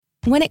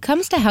When it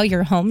comes to how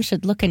your home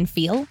should look and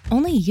feel,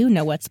 only you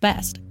know what's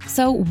best.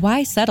 So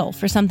why settle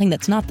for something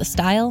that's not the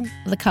style,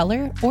 the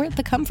color, or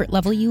the comfort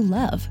level you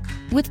love?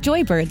 With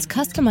Joybird's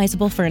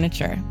customizable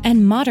furniture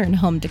and modern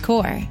home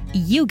decor,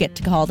 you get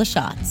to call the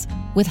shots.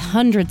 With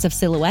hundreds of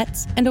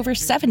silhouettes and over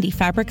 70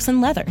 fabrics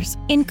and leathers,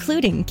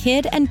 including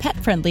kid and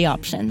pet-friendly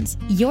options,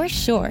 you're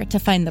sure to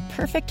find the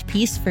perfect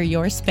piece for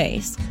your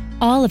space.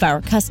 All of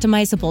our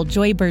customizable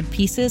Joybird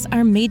pieces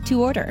are made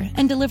to order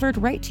and delivered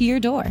right to your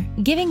door,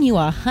 giving you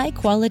a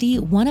high-quality,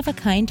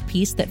 one-of-a-kind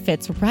piece that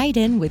fits right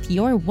in with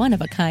your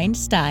one-of-a-kind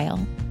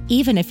style.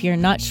 Even if you're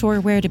not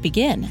sure where to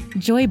begin,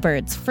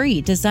 Joybird's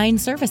free design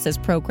services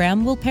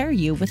program will pair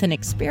you with an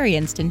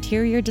experienced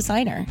interior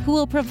designer who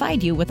will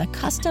provide you with a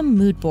custom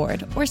mood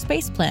board or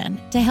space plan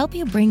to help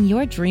you bring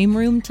your dream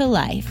room to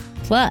life.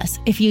 Plus,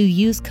 if you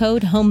use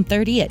code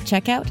HOME30 at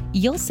checkout,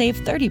 you'll save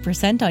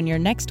 30% on your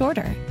next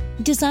order.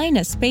 Design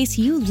a space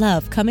you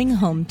love coming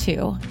home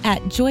to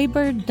at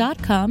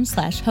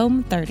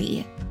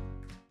joybird.com/home30.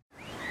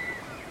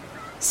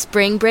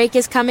 Spring break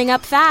is coming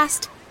up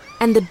fast,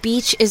 and the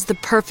beach is the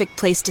perfect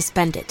place to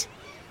spend it.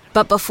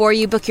 But before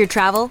you book your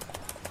travel,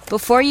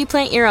 before you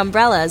plant your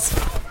umbrellas,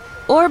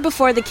 or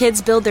before the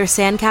kids build their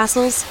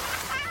sandcastles,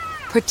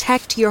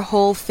 protect your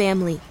whole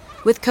family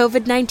with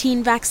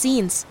COVID-19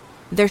 vaccines.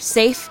 They're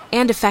safe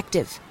and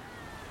effective.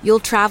 You'll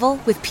travel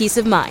with peace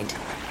of mind.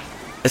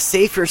 A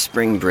safer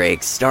spring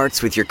break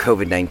starts with your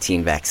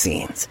COVID-19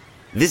 vaccines.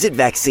 Visit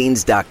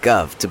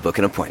vaccines.gov to book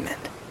an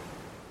appointment.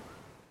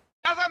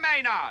 Brother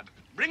Maynard,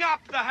 bring up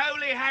the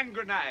holy hand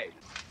grenade.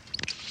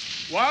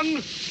 1,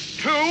 2,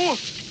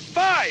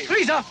 5.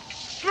 Please, sir.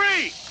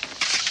 3.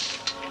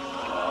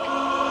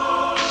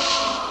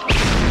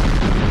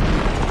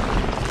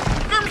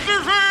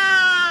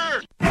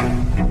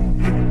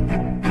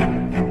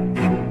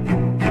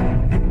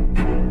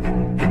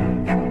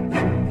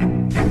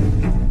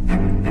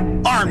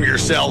 Arm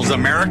yourselves,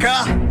 America.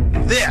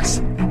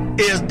 This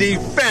is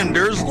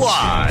Defenders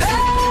Live.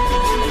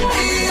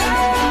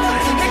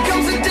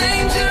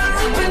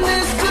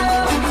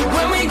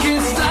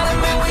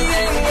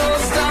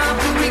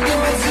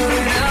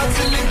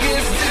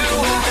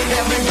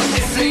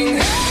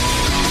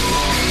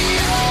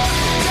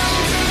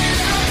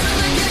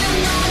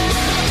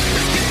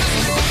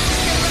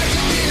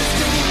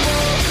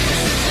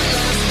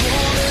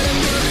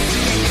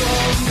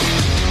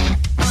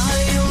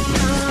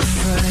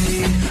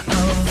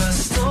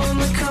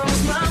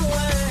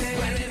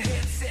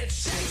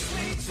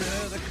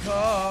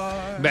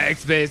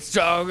 Makes me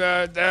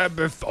stronger than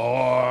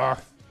before.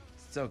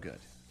 So good.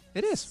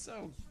 It is.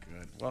 So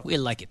good. Well, We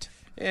like it.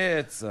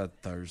 it's a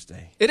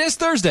Thursday. It is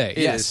Thursday. It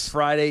yes. is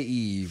Friday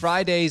Eve.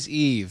 Friday's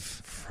Eve.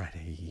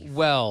 Friday Eve.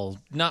 Well,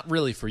 not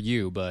really for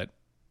you, but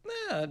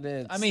I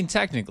mean,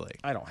 technically.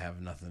 I don't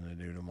have nothing to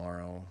do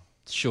tomorrow.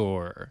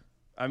 Sure.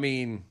 I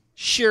mean,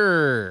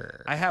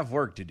 Sure. I have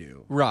work to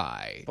do.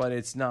 Right. But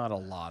it's not a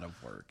lot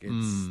of work.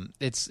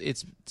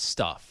 It's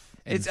stuff.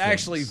 and It's things.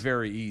 actually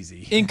very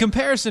easy. In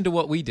comparison to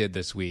what we did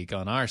this week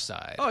on our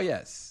side. Oh,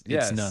 yes.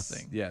 It's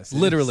nothing. Yes.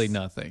 Literally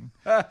nothing.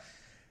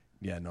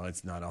 Yeah, no,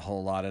 it's not a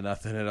whole lot of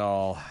nothing at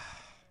all.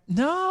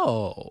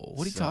 No.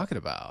 What are you talking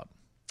about?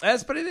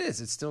 But it is.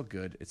 It's still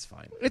good. It's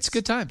fine. It's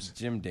good times.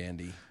 Jim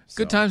Dandy.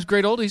 Good times,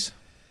 great oldies.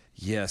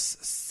 Yes,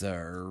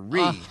 sir.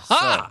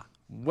 Aha! So,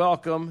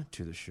 welcome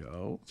to the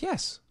show.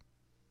 Yes.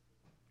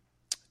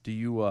 Do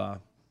you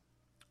want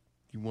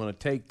to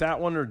take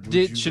that one, or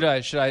Should I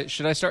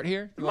start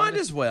here? Might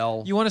as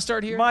well. You want to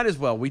start here? Might as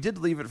well. We did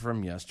leave it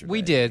from yesterday.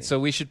 We did, so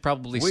we should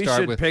probably We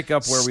start should with pick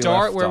up where we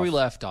start left where off. we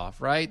left off.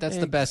 Right? That's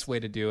the best way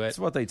to do it. That's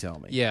what they tell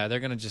me. Yeah, they're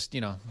gonna just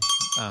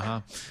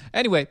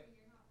Anyway,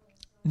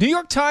 New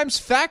York Times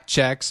fact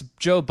checks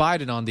Joe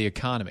Biden on the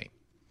economy,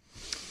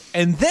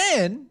 and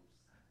then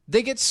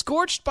they get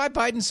scorched by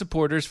Biden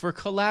supporters for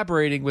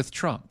collaborating with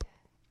Trump.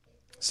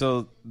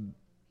 So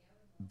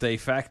they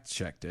fact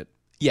checked it.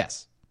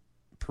 Yes.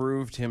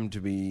 Proved him to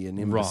be an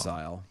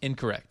imbecile. Wrong.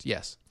 Incorrect.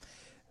 Yes.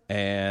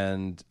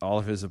 And all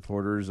of his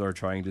supporters are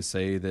trying to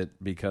say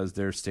that because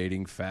they're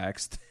stating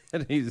facts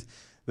that That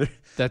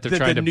they're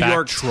trying to the New back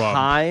York Trump.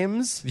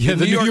 Times. Yeah,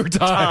 the New York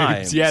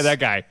Times. Yeah, that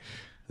guy.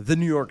 The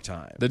New York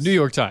Times. The New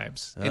York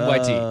Times.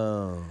 NYT.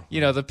 Oh.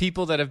 You know, the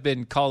people that have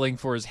been calling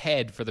for his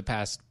head for the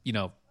past,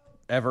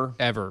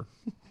 Ever.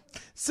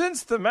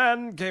 Since the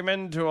man came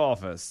into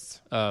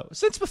office.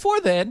 Since before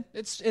then.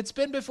 It's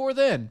been before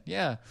then.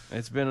 Yeah.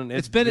 It's been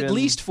at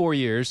least 4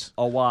 years.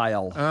 a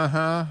while.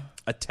 Uh-huh.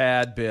 A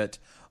tad bit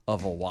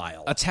of a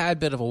while. A tad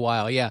bit of a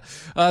while, yeah.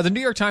 The New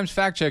York Times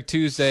fact check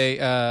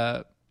Tuesday's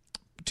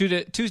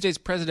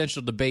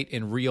presidential debate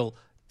in real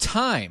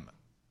time.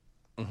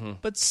 Mm-hmm.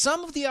 But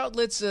some of the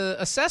outlet's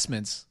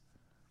assessments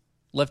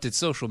left its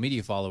social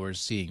media followers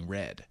seeing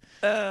red.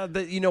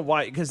 You know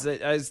why? Because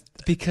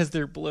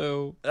they're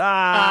blue. No,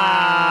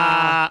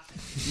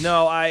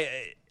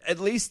 at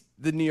least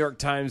the New York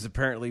Times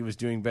apparently was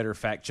doing better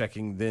fact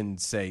checking than,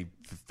 say,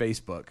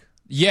 Facebook.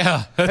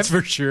 Yeah, that's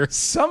for sure.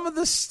 Some of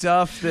the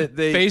stuff that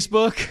they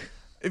Facebook.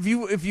 If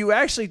you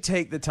actually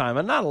take the time,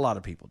 and not a lot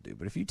of people do,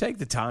 but if you take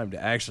the time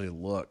to actually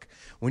look,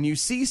 when you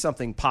see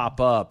something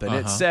pop up and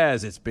it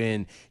says it's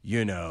been,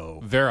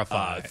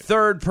 verified,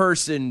 third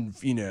person,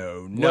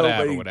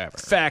 nobody whatever.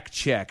 fact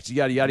checked,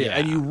 yada yada, Yeah.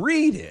 and you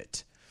read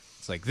it,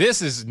 it's like,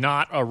 this is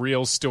not a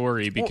real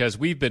story because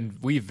we've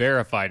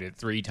verified it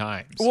 3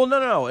 times. Well,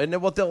 no, and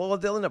then what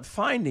they'll end up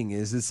finding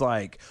is it's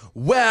like,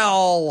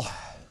 well,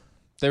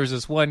 there was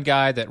this one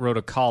guy that wrote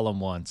a column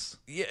once,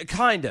 yeah,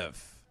 kind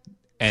of.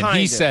 and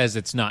he says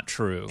it's not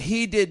true.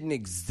 He didn't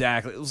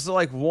exactly. So,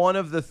 like, one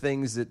of the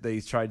things that they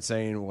tried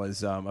saying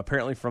was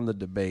apparently from the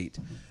debate,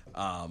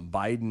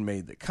 Biden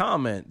made the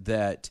comment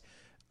that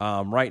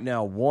right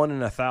now 1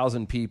 in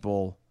 1,000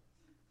 people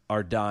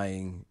are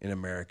dying in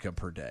America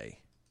per day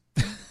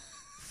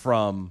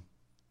from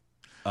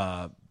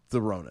the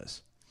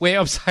Ronas. Wait,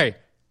 I'm sorry.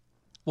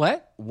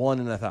 What? 1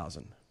 in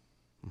 1,000.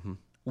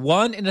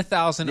 1 in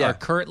 1,000 Yeah. are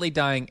currently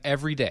dying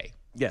every day.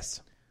 Yes.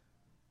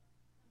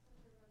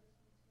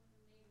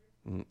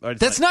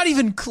 That's not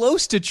even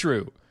close to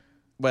true.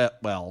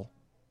 Well,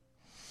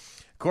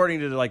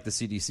 according to like the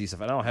CDC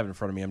stuff, I don't have it in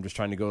front of me. I'm just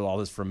trying to go all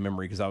this from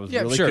memory because I was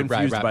really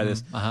confused by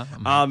this.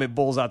 It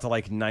bowls out to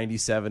like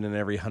 97 in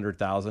every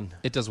 100,000.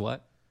 It does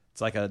what?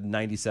 It's like a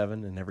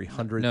 97 in every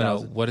 100,000.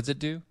 No. What does it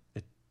do?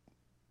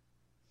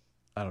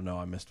 I don't know.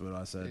 I missed what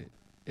I said.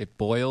 It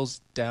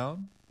boils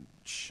down?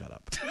 Shut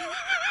up.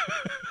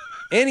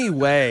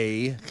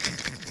 Anyway,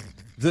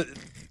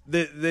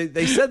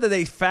 they said that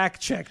they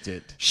fact checked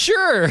it.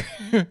 Sure.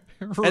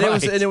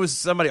 Right. And it was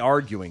somebody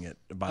arguing it,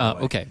 by the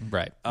way. Okay,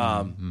 right.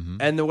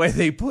 And the way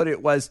they put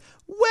it was,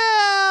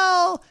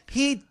 well,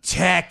 he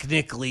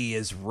technically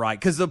is right.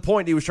 Because the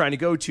point he was trying to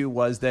go to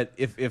was that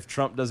if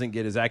Trump doesn't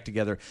get his act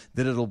together,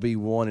 then it'll be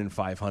 1 in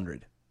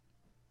 500.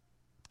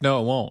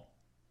 No, it won't.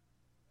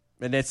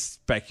 And that's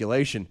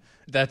speculation.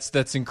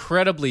 That's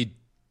incredibly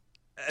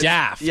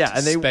daft. Yeah,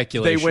 and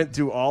speculation. they went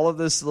through all of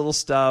this little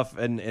stuff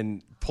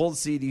and pulled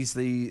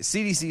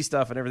CDC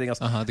stuff and everything else.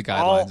 The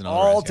guidelines and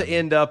all the rest, to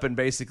end up and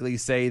basically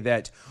say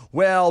that,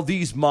 well,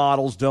 these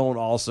models don't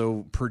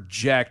also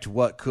project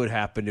what could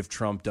happen if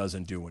Trump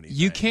doesn't do anything.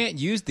 You can't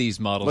use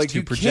these models Like, to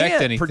you project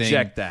can't anything.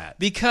 project that.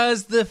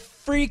 Because the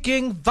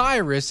freaking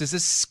virus is a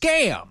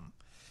scam.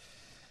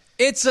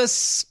 It's a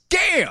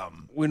scam.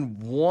 When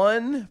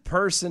 1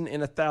 person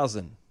in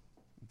 1,000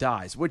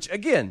 dies, which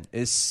again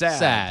is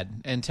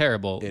Sad and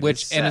terrible, It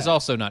which is and is sad.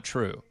 also not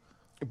true.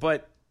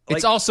 but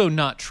It's also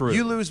not true.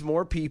 You lose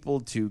more people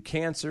to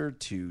cancer,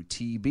 to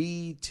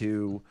TB,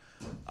 to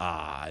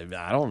I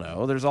don't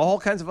know. There's all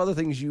kinds of other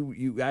things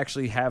you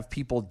actually have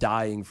people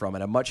dying from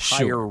at a much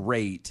higher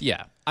rate.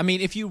 Yeah. I mean,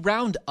 if you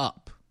round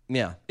up,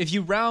 Yeah.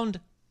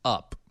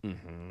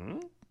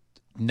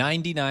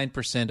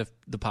 99% of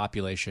the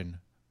population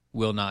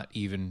will not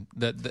even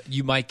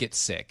you might get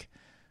sick,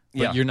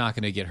 but Yeah. you're not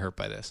going to get hurt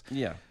by this.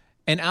 Yeah.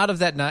 And out of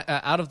the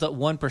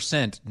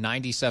 1%,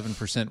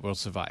 97% will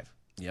survive.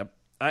 Yep.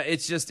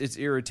 It's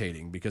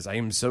irritating because I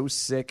am so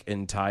sick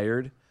and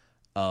tired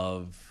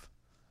of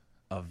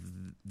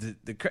the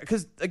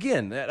because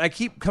again, I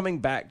keep coming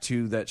back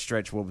to that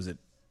stretch. What was it?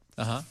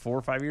 4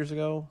 or 5 years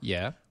ago?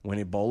 Yeah.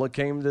 When Ebola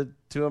came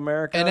to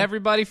America, And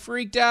everybody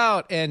freaked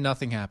out and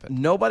nothing happened.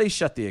 nobody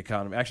shut the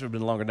economy. Actually, it's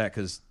been longer than that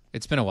because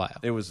It's been a while.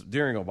 it was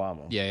during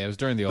Obama. Yeah, it was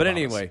during the Obamas. But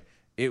anyway,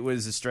 it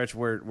was a stretch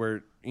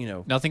where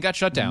Nothing got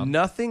shut down.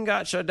 nothing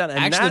got shut down. And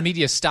Actually, that, the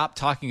media stopped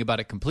talking about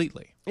it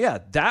completely. yeah,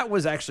 that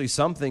was actually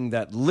something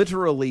that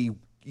literally,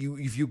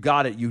 if you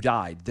got it, you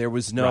died. There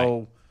was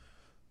no,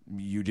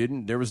 you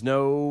didn't. There was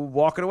no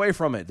walking away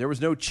from it. There was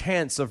no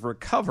chance of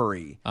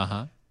recovery.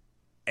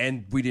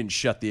 And we didn't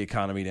shut the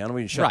economy down.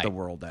 We didn't shut Right. the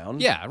world down.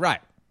 Yeah, right.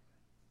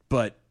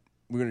 But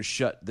we're going to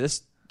shut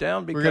this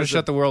down because We're going to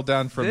shut the world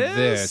down from this?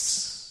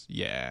 this.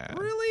 Yeah.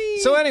 Really?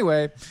 So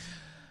anyway,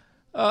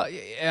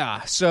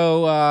 yeah.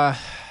 So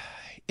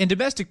in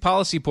domestic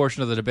policy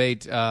portion of the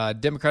debate,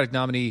 Democratic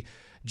nominee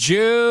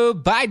Joe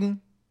Biden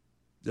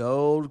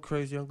old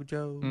crazy Uncle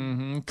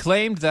Joe.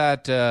 claimed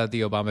that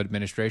the Obama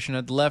administration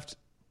had left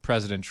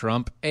President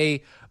Trump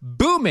a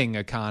booming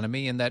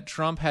economy and that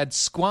Trump had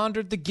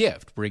squandered the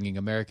gift, bringing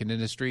American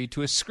industry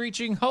to a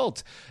screeching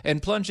halt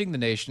and plunging the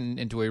nation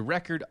into a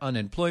record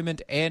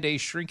unemployment and a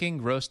shrinking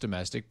gross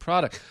domestic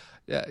product.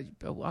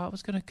 Well, I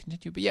was going to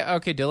continue, but yeah,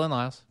 okay, Dylan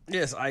Lyles.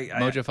 Yes,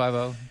 Mojo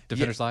 50,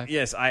 Defenders Live.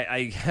 Yes,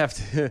 I have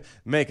to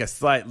make a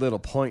slight little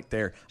point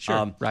there.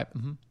 Sure, right.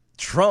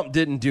 Trump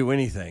didn't do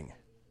anything.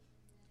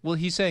 Well,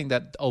 he's saying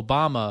that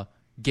Obama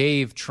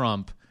gave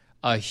Trump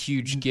a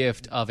huge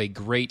gift of a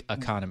great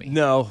economy.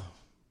 No.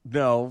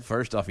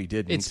 First off, he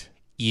didn't. It's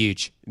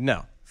huge.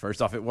 No.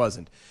 First off, it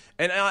wasn't.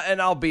 And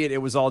albeit it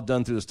was all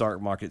done through the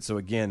stock market, so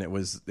again, it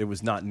was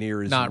not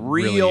near as Not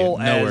real really,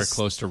 nowhere as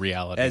close to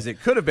reality as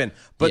it could have been.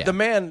 But Yeah. the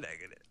man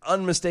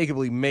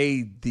unmistakably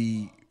made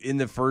in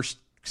the first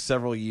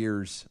several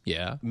years,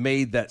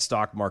 made that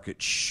stock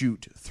market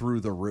shoot through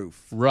the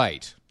roof.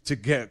 Right. To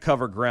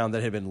cover ground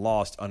that had been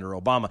lost under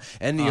Obama.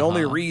 And the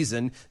only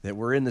reason that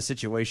we're in the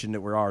situation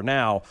that we are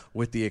now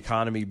with the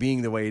economy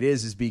being the way it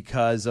is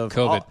because of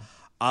COVID.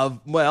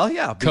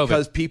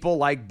 Because people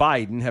like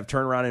Biden have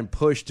turned around and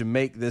pushed to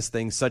make this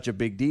thing such a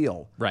big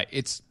deal. Right.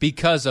 It's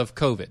because of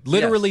COVID.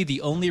 Literally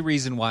the only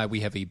reason why we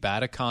have a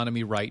bad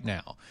economy right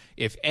now.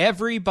 If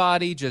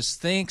everybody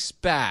just thinks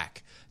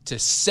back to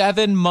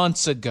 7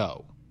 months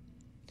ago.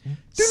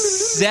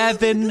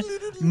 7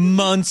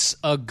 months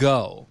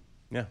ago.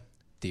 Yeah.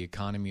 The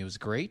economy was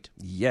great.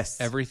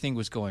 Yes. Everything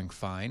was going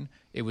fine.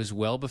 It was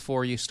well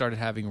before you started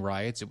having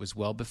riots. It was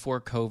well before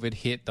COVID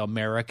hit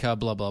America,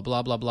 blah, blah,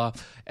 blah, blah, blah.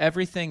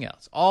 Everything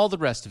else, all the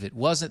rest of it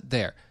wasn't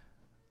there.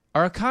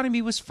 Our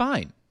economy was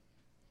fine.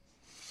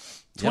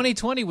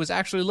 2020 was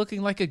actually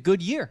looking like a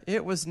good year.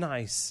 It was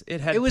nice. It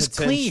had was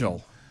potential.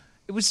 Clean.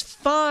 It was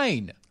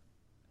fine.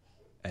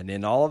 And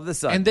then all of a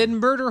sudden. And then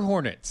murder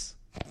hornets.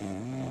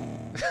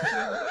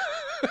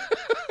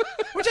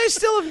 Which I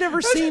still have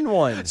never seen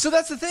one. So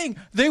that's the thing.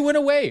 They went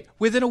away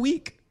within a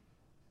week.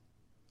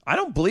 I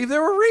don't believe they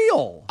were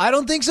real. I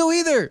don't think so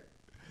either.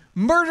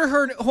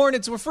 Murder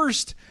hornets were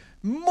first.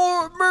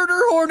 More murder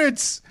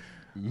hornets.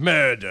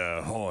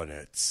 Murder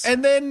hornets.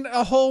 And then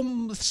a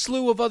whole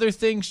slew of other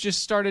things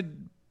just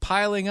started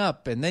piling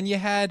up. And then you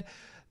had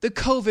the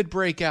COVID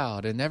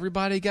breakout and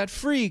everybody got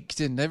freaked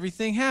and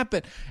everything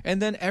happened.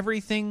 And then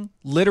everything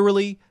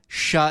literally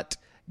shut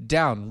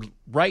down.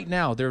 Right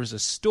now, there's a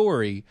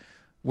story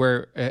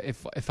where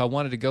if I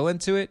wanted to go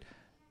into it,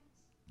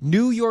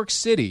 New York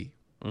City,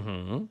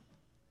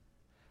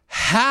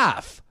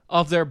 half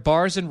of their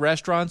bars and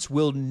restaurants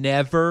will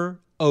never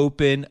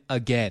open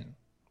again.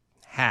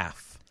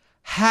 Half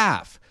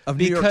Of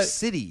New York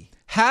City.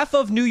 Half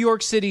of New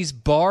York City's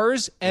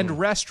bars and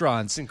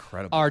restaurants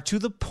incredible. are to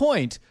the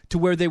point to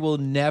where they will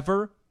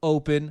never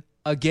open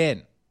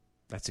again.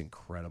 That's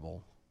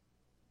incredible.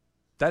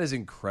 That is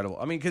incredible.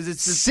 I mean, because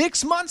it's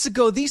 6 months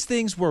ago, these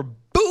things were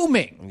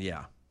booming.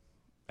 Yeah.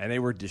 And they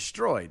were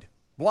destroyed.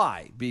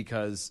 Why?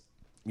 Because,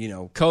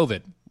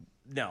 COVID.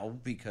 No,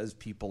 because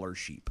people are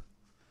sheep.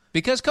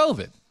 Because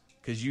COVID.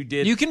 Because you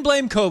did. You can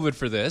blame COVID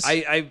for this.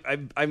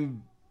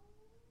 I'm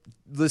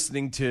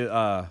listening to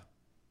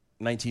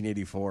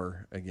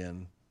 1984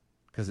 again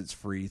because it's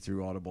free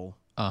through Audible.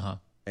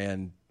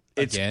 And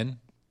it's again.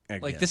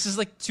 Like this is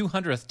like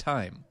 200th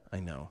time. I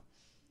know.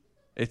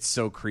 It's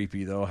so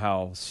creepy though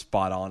how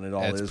spot on it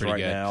all is right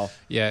now.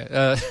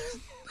 Yeah.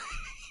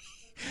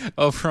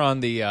 Over on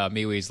the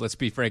MeWe's, Let's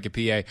Be Frank at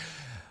PA.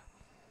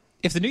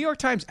 If the New York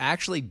Times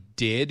actually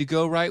did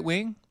go right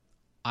wing,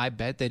 I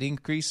bet they'd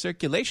increase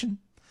circulation.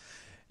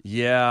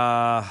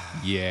 Yeah.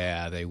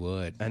 Yeah, they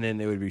would. And then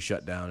they would be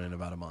shut down in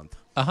about a month.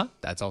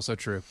 That's also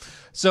true.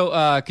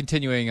 So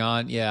continuing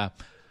on, yeah.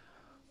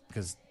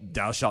 Because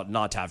thou shalt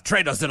not have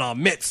traitors in our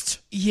midst.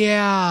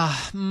 Yeah.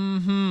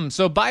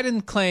 So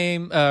Biden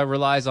claim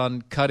relies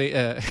on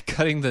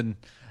cutting the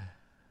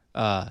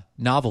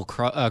novel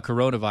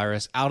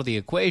coronavirus out of the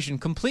equation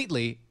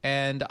completely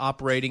and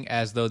operating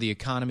as though the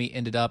economy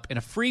ended up in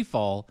a free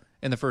fall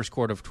in the first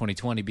quarter of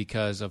 2020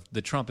 because of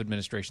the Trump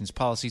administration's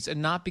policies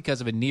and not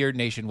because of a near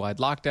nationwide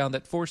lockdown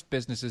that forced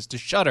businesses to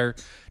shutter,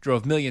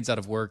 drove millions out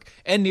of work,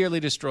 and nearly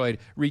destroyed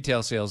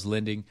retail sales,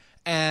 lending,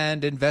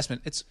 and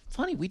investment. It's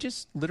funny. We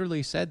just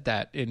literally said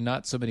that in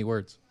not so many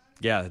words.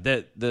 Yeah,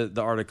 the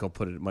article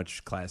put it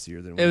much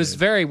classier than we It was did.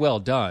 very well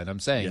done. I'm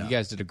saying Yeah. you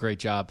guys did a great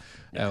job.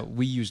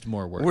 We used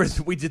more words.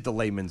 We did the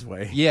layman's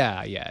way.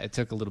 Yeah. It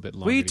took a little bit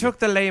longer. We to took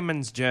the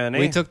layman's journey.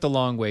 We took the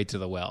long way to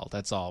the well.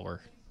 That's all we're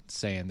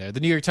saying there. The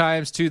New York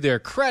Times, to their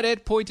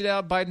credit, pointed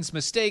out Biden's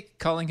mistake,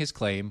 calling his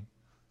claim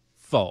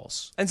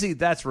false. And see,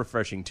 that's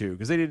refreshing too,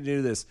 because they didn't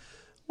do this.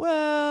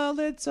 Well,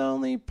 it's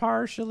only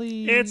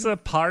partially. It's a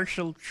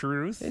partial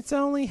truth. It's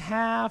only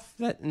half.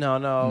 That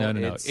no.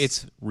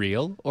 It's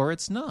real or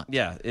it's not.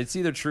 Yeah, it's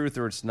either truth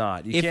or it's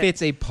not. If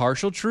it's a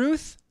partial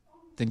truth,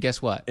 then guess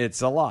what?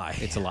 It's a lie.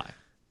 It's a lie.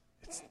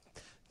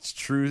 It's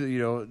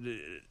true.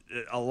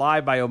 A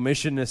lie by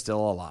omission is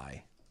still a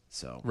lie.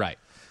 So Right.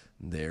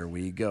 there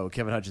we go.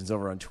 Kevin Hutchins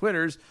over on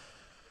Twitter's.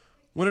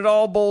 When it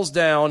all boils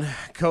down,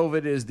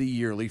 COVID is the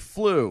yearly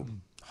flu.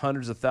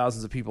 Hundreds of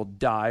thousands of people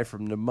die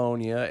from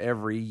pneumonia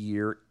every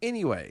year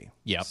anyway.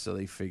 Yep. So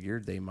they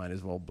figured they might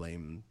as well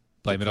blame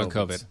Blame the it on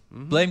COVIDs.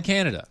 COVID. Blame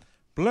Canada.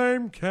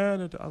 Blame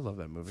Canada. I love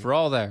that movie. For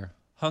all their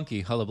hunky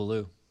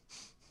hullabaloo.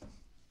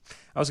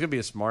 I was going to be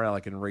a smart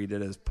aleck and read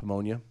it as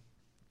pneumonia.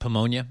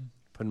 Pneumonia.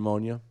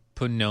 Pneumonia.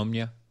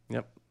 Pneumonia.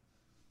 Yep.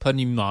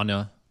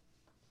 Pneumonia.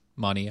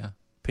 Monia.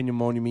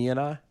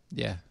 Pneumonia.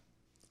 Yeah.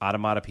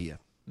 Automatopoeia.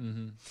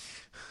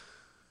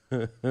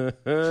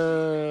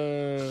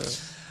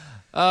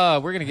 We're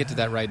going to get to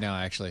that right now,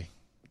 actually.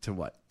 To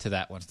what? To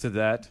that one. To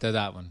that? To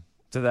that one.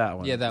 To that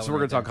one. Yeah, that So one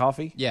we're right going to talk there.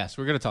 coffee? Yes,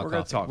 we're going to talk We're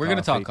gonna coffee. talk We're going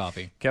to coffee. talk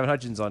coffee. Kevin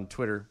Hutchins on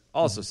Twitter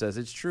also says,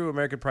 it's true,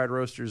 American Pride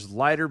Roasters'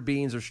 lighter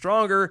beans are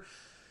stronger.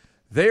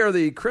 They are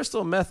the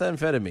crystal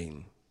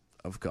methamphetamine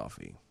of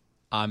coffee.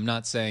 I'm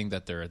not saying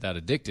that they're that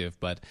addictive,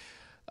 but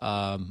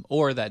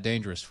or that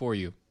dangerous for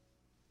you.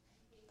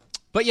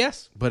 But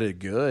yes. But it's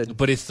good.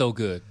 But it's so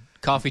good.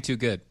 Coffee too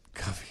good.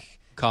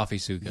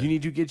 Coffee's too good. You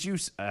need to get you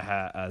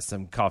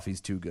some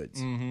coffees too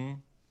goods.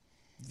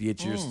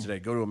 Get yours today.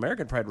 Go to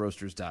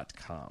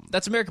AmericanPrideRoasters.com.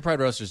 That's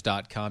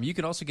AmericanPrideRoasters.com. You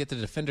can also get the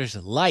Defenders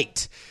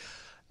Light,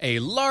 a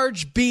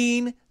large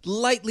bean,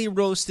 lightly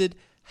roasted,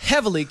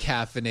 heavily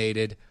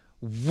caffeinated,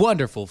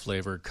 wonderful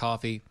flavored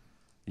coffee.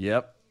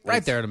 Yep.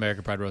 Right there at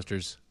American Pride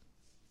Roasters.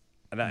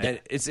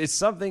 And it's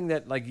something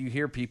that, like, you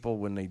hear people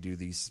when they do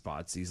these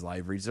spots, these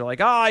live reads, they're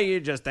like, "Oh, you're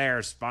just there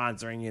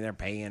sponsoring you, they're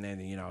paying,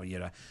 and you know."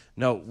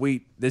 No,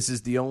 this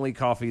is the only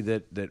coffee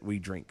that we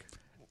drink.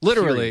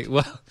 Literally.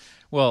 Period.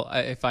 Well,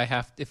 if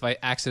I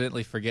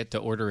accidentally forget to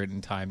order it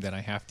in time, then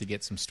I have to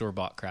get some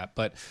store-bought crap.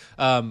 But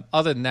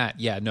other than that,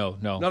 yeah, no.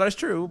 No, that's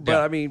true.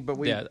 But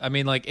yeah. I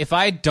mean, like, if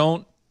I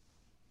don't,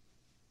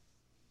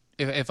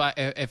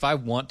 if I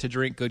want to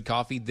drink good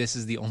coffee, this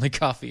is the only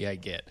coffee I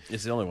get.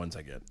 It's the only ones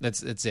I get.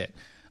 That's it.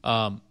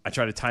 I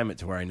try to time it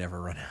to where I never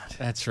run out.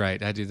 That's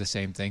right. I do the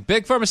same thing.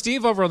 Big Pharma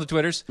Steve over on the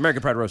Twitters.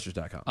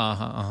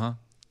 AmericanPrideRoasters.com.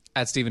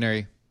 At Stephen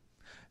Airy.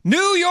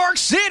 New York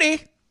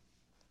City.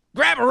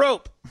 Grab a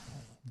rope.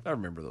 I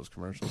remember those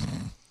commercials.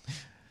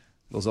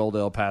 Those old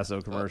El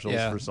Paso commercials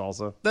for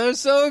salsa. They're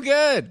so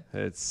good.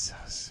 It's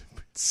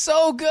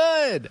so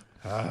good.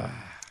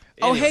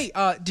 Anyway.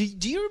 Hey,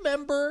 do you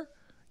remember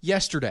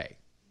yesterday?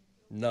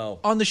 No.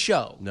 On the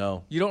show?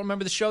 No. You don't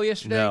remember the show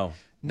yesterday? No.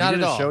 Not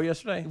at all. We did a show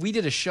yesterday? We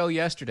did a show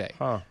yesterday.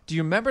 Huh. Do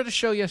you remember the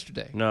show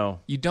yesterday? No.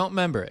 You don't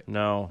remember it?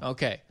 No.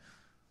 Okay.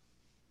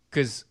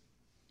 Because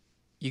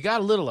you got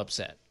a little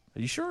upset. Are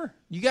you sure?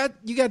 You got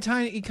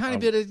kind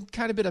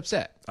of bit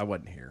upset. I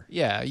wasn't here.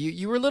 Yeah,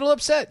 you were a little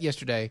upset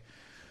yesterday,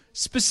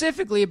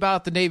 specifically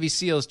about the Navy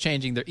SEALs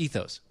changing their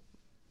ethos.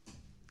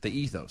 The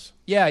ethos.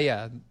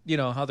 Yeah. You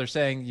know how they're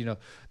saying,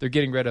 they're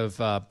getting rid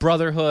of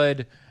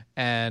brotherhood,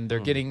 and they're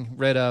getting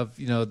rid of,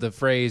 the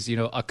phrase,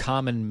 a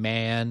common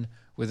man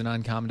with an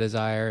uncommon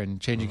desire,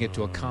 and changing it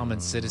to a common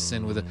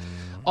citizen with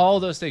all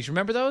those things.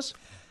 Remember those?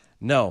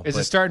 No. Is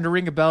it starting to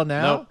ring a bell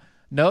now? Nope.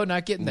 No,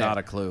 not getting there. Not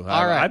a clue.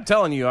 All right. I'm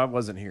telling you, I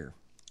wasn't here.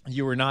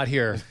 You were not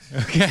here.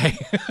 Okay.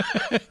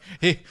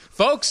 Hey,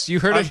 folks, you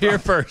heard it here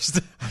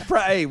first.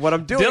 Hey, what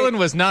I'm doing... Dylan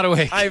was not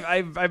awake.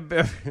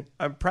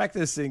 I'm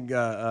practicing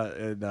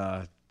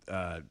in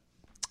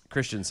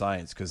Christian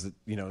Science, because,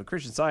 in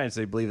Christian Science,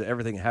 they believe that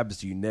everything that happens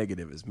to you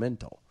negative is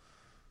mental.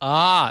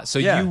 So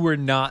you were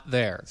not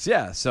there.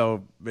 Yeah,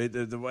 so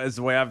as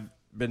the way I've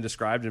been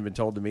described and been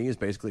told to me is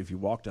basically if you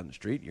walk down the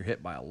street, you're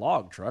hit by a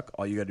log truck,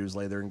 all you got to do is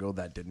lay there and go,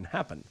 that didn't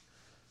happen.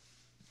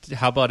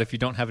 How about if you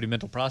don't have any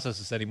mental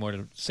processes anymore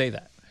to say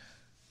that?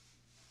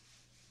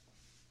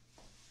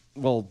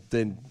 Well,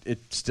 then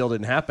it still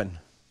didn't happen.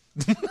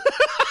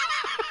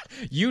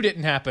 You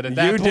didn't happen at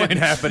that point. You didn't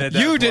happen at that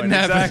point. You didn't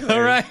happen. Exactly.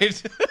 All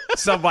right.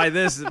 So by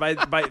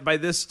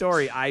this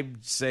story, I'm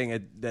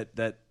saying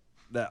that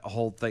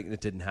whole thing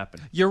that didn't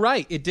happen. You're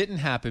right. It didn't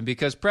happen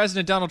because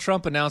President Donald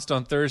Trump announced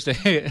on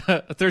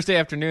Thursday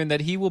afternoon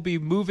that he will be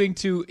moving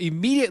to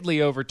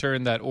immediately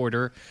overturn that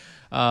order.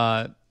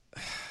 And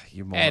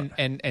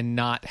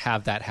not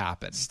have that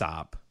happen.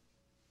 Stop.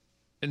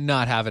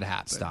 Not have it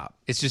happen. Stop.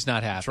 It's just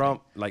not happening.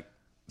 Trump,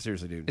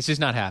 seriously, dude. It's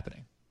just not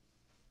happening.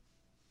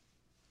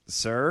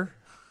 Sir?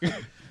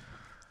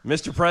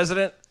 Mr.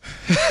 President?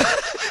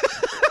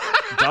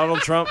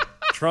 Donald Trump?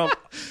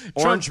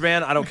 Orange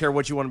Man? I don't care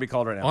what you want to be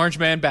called right now. Orange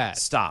Man bad.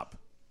 Stop.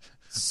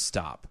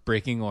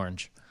 Breaking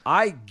orange.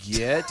 I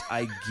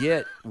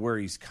get where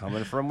he's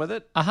coming from with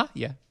it.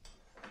 Yeah.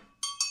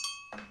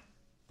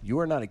 You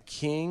are not a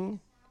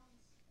king.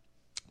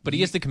 But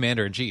he is the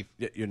commander-in-chief.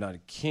 You're not a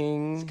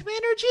king.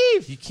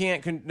 Commander-in-chief. You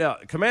can't... No,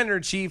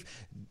 commander-in-chief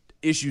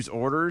issues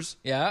orders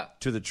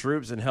to the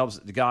troops and helps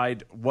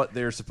guide what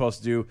they're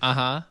supposed to do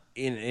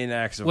in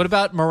acts of... What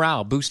about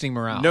morale? Boosting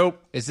morale?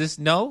 Nope. Is this...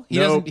 No? He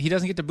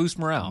doesn't get to boost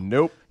morale.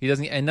 Nope. He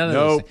doesn't... And none of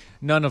those things.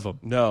 None of them.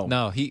 No.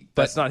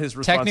 That's not his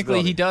responsibility.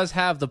 Technically, he does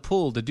have the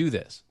pull to do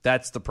this.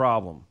 That's the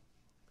problem,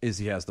 is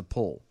he has the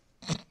pull.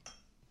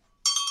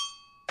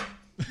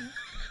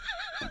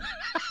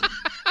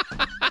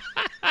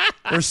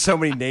 There's so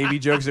many Navy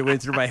jokes that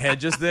went through my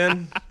head just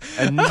then,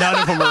 and none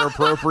of them are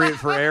appropriate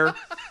for air.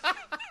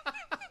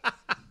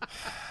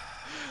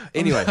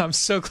 Anyway, I'm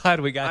so glad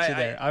we got you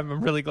there.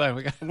 I'm really glad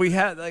we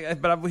got.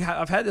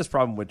 I've had this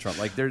problem with Trump.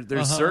 Like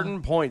there's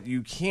certain point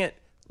you can't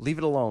leave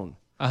it alone.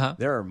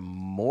 There are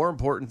more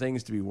important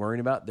things to be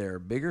worrying about. There are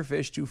bigger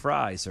fish to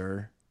fry,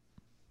 sir,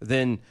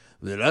 than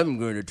that. I'm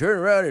going to turn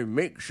around and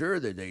make sure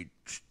that they,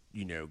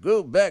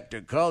 go back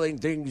to calling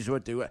things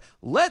what they want.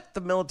 Let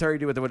the military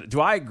do what they want. Do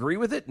I agree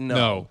with it?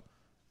 No.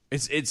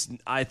 It's.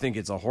 I think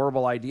it's a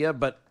horrible idea,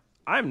 but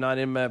I'm not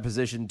in a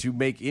position to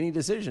make any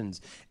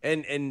decisions.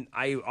 And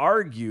I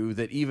argue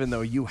that even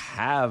though you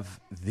have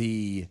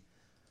the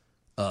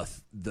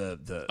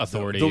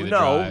authority,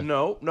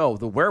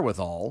 the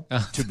wherewithal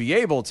to be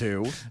able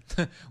to.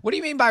 What do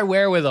you mean by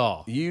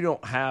wherewithal? You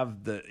don't have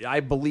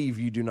I believe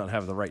you do not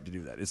have the right to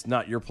do that. It's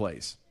not your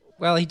place.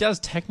 Well, he does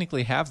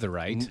technically have the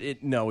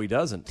right. No, he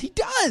doesn't. He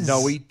does.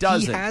 No, he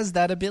doesn't. He has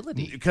that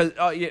ability. Because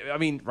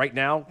right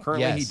now,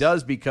 currently, he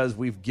does because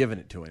we've given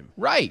it to him.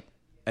 Right.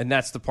 And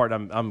that's the part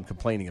I'm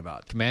complaining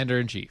about.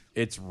 Commander-in-Chief.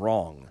 It's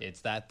wrong.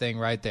 It's that thing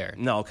right there.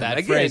 No, that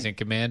again, phrasing,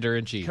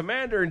 Commander-in-Chief.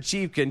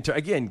 Commander-in-Chief can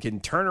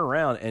turn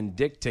around and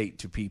dictate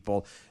to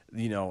people,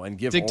 and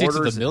give Dictate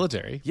orders. to the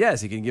military.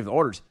 Yes, he can give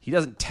orders. He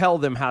doesn't tell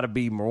them how to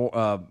be more,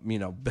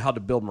 how to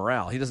build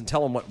morale. He doesn't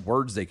tell them what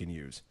words they can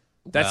use.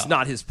 That's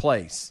not his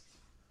place.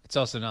 It's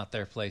also not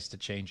their place to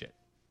change it.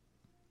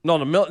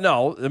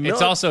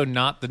 It's also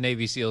not the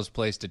Navy SEALs'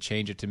 place to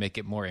change it to make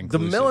it more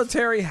inclusive. The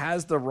military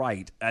has the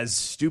right, as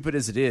stupid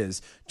as it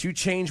is, to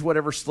change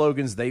whatever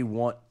slogans they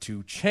want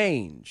to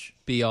change.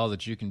 Be all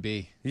that you can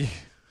be.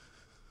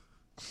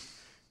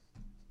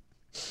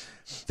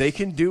 They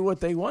can do what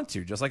they want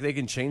to, just like they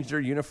can change their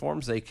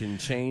uniforms. They can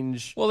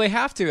change. Well, they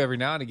have to every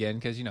now and again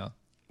because,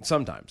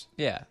 Sometimes.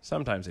 Yeah.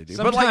 Sometimes they do.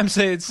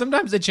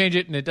 Sometimes they change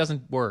it and it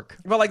doesn't work.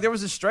 But there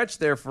was a stretch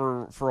there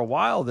for a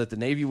while that the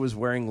Navy was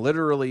wearing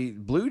literally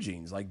blue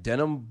jeans, like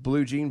denim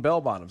blue jean bell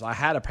bottoms. I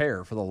had a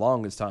pair for the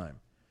longest time.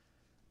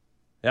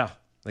 Yeah.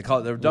 They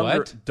call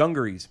it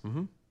dungarees.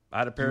 Mm-hmm. I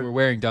had a pair. You were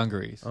wearing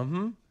dungarees.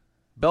 Mm-hmm.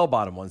 Bell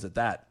bottom ones at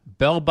that.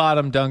 Bell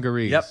bottom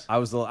dungarees. Yep. I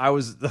was.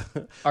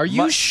 Are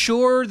you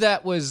sure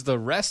that was the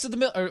rest of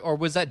the or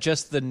was that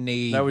just the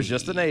Navy? That was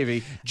just the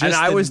Navy. Just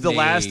and I was the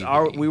Navy.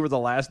 last. We were the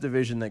last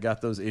division that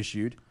got those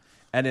issued.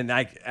 And then,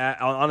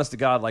 honest to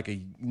God,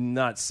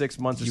 not 6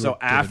 months or so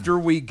after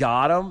we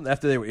got them,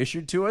 after they were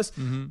issued to us,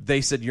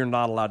 they said you're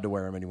not allowed to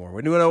wear them anymore.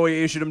 We know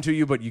we issued them to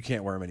you, but you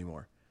can't wear them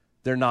anymore.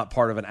 They're not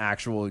part of an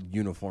actual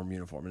uniform,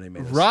 and they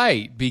made us.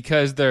 Right,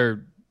 because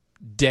they're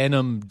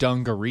denim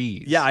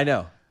dungarees. Yeah, I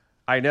know.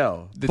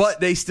 But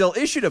they still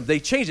issued them. They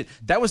changed it.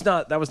 That was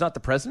not the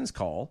president's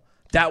call.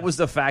 That was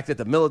the fact that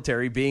the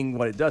military, being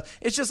what it does,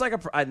 it's just like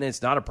and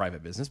it's not a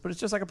private business, but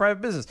it's just like a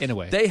private business. In a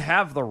way. They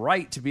have the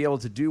right to be able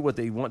to do what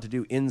they want to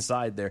do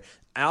inside their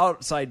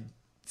outside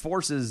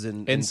forces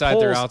and inside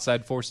their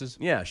outside forces.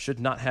 Yeah, should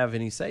not have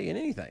any say in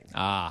anything.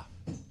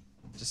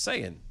 Just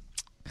saying.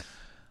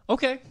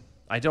 Okay.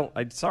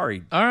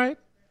 Sorry. All right.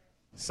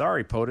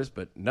 Sorry, POTUS,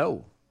 but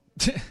no.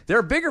 There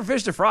are bigger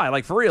fish to fry.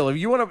 Like, for real, if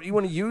you want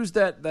to use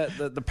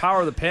the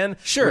power of the pen,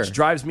 sure, which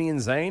drives me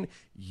insane,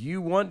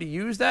 you want to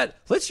use that?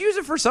 Let's use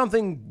it for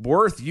something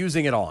worth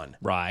using it on.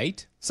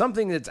 Right.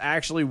 Something that's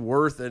actually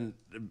worth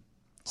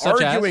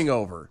arguing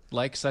over.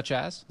 Like such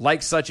as?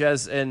 Like such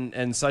as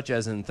and such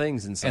as and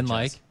things and such and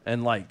as.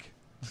 And like.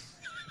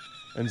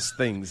 And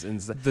things. And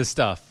the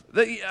stuff.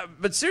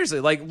 But seriously,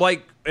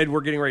 and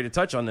we're getting ready to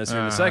touch on this here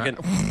in a second.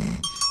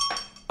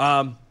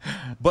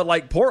 But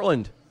like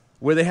Portland,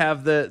 where they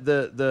have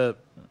the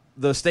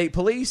state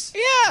police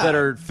that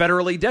are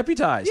federally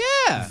deputized.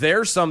 Yeah.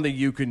 There's something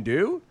you can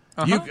do.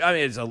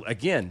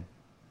 Again,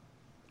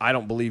 I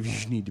don't believe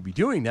you need to be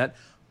doing that,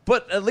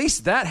 but at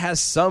least that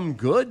has some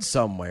good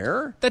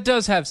somewhere. That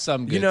does have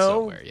some good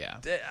somewhere, yeah.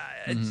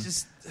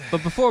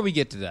 But before we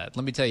get to that,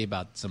 let me tell you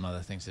about some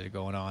other things that are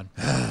going on.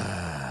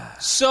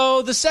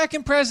 So the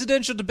second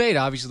presidential debate,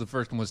 obviously the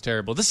first one was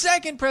terrible. The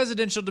second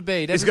presidential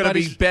debate, it's going to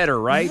be better,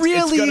 right?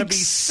 Really it's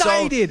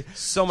excited.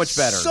 So much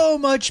better. So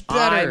much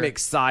better. I'm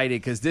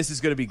excited because this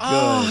is going to be good.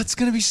 Oh, it's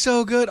going to be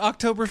so good.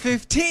 October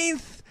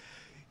 15th.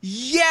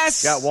 Yes.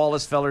 Scott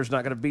Wallace Feller's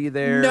not going to be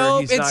there.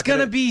 Nope, it's going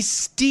to be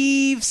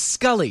Steve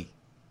Scully.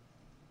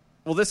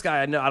 Well, this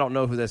guy, I don't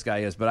know who this guy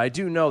is, but I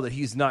do know that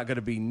he's not going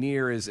to be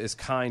near as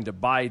kind to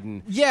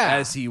Biden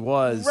as he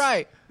was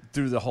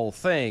through the whole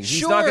thing.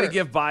 He's not going to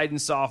give Biden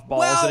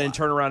softballs and then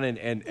turn around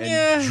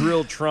and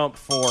drill Trump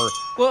for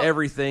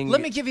everything. Let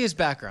me give you his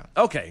background.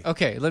 Okay.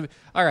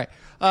 All right.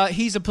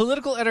 He's a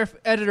political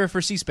editor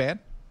for C-SPAN.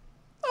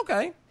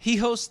 Okay.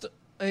 He's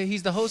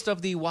the host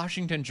of the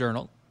Washington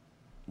Journal.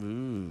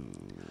 Ooh.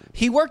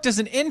 He worked as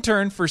an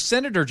intern for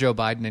Senator Joe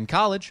Biden in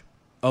college.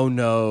 Oh,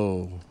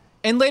 no.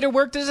 And later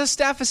worked as a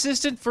staff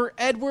assistant for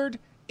Edward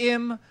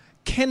M.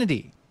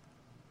 Kennedy.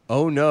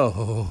 Oh,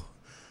 no.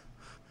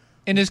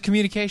 In his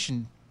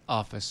communication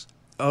office.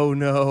 Oh,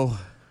 no.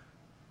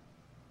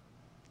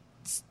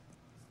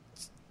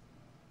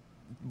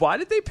 Why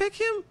did they pick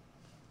him?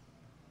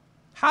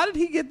 How did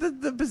he get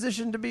the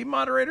position to be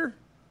moderator?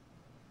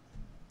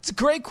 It's a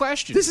great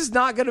question. This is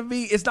not going to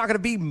be, it's not going to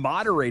be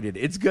moderated.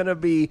 It's going to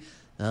be,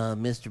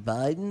 Mr.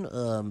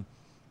 Biden,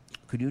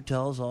 could you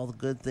tell us all the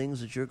good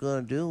things that you're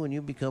going to do when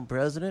you become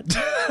president?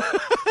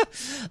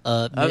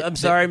 I'm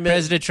sorry,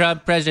 President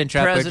Trump,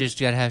 we're just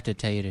going to have to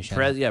tell you to shut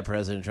up.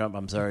 President Trump,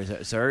 I'm sorry,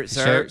 sir.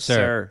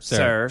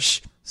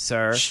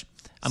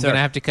 I'm going to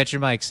have to cut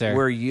your mic, sir.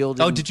 We're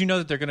yielding. Oh, did you know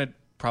that they're going to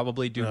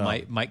probably do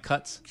mic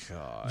cuts?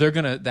 God. They're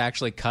going to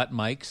actually cut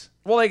mics.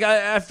 Well, with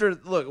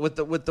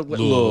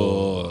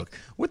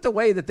the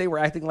way that they were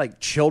acting like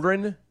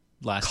children,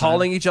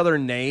 calling each other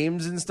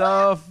names and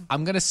stuff.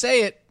 I'm going to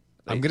say it.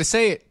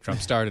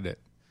 Trump started it.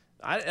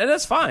 And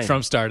that's fine.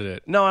 Trump started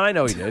it. No, and I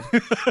know he did.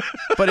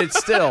 But it's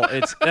still,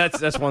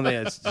 that's one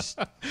thing that's just.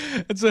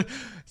 It's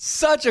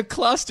such a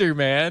cluster,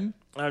 man.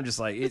 I'm just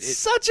like, it's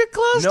such a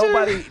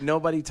cluster.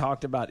 Nobody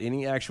talked about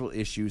any actual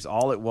issues.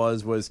 All it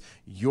was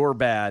you're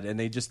bad,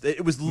 and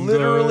it was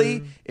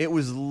literally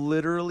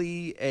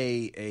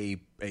a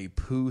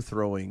poo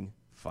throwing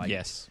fight.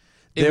 Yes.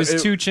 It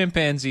was two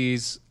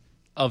chimpanzees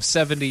of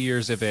 70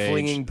 years of age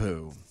flinging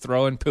poo,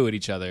 throwing poo at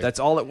each other. That's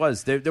all it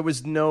was. There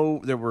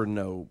were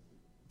no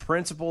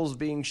principles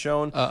being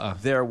shown.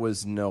 There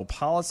was no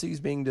policies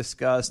being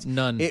discussed.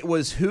 None. It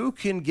was who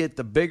can get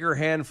the bigger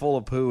handful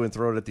of poo and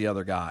throw it at the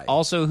other guy.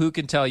 Also, who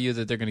can tell you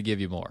that they're going to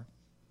give you more?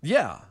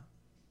 Yeah.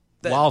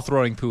 While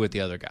throwing poo at the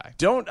other guy.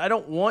 I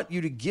don't want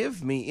you to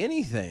give me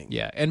anything.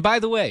 Yeah. And by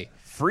the way,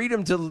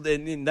 freedom to,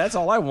 and that's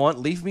all I want.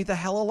 Leave me the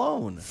hell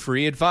alone.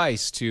 Free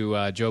advice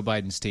to Joe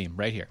Biden's team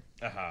right here.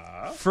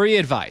 Free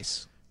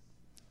advice.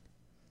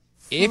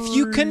 If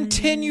you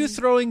continue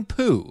throwing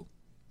poo,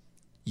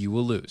 you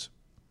will lose.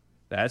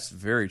 That's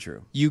very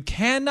true. You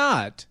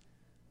cannot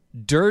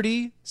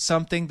dirty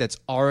something that's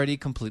already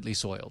completely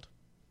soiled.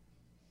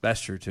 That's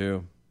true,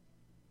 too.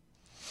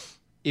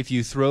 If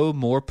you throw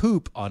more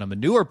poop on a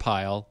manure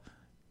pile,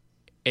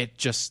 it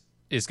just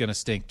is going to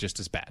stink just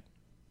as bad.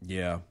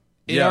 Yeah.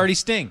 It already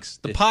stinks.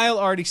 The pile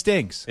already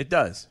stinks. It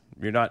does.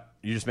 You're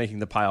just making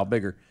the pile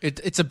bigger.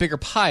 It's a bigger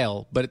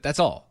pile, but that's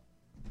all.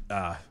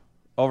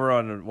 Over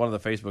on one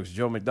of the Facebooks,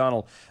 Joe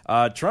McDonald,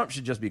 Trump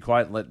should just be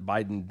quiet and let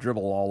Biden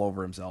dribble all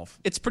over himself.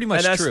 It's pretty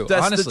much true.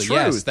 That's honestly, the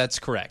truth. Yes, that's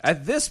correct.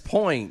 At this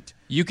point,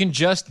 you can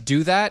just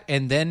do that,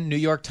 and then New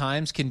York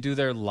Times can do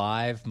their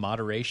live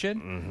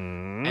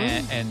moderation,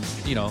 and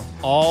you know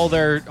all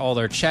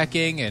their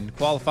checking and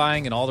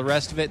qualifying and all the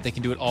rest of it. They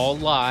can do it all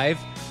live,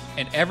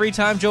 and every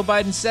time Joe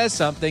Biden says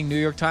something, New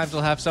York Times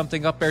will have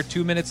something up there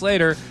 2 minutes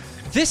later.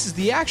 This is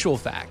the actual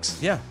facts.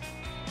 Yeah.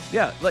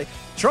 Like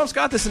Trump's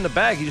got this in the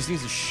bag. He just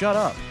needs to shut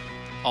up.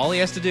 All he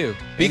has to do.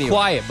 Be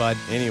quiet, bud.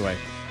 Anyway,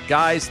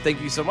 guys, thank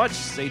you so much.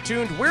 Stay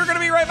tuned. We're going to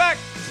be right back.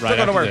 Right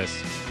Don't go nowhere. this.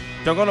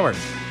 Don't go nowhere.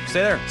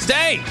 Stay there.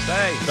 Stay.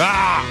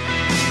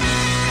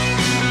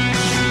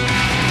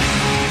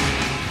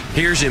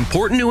 Here's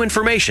important new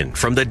information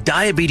from the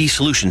Diabetes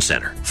Solution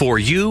Center for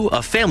you,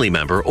 a family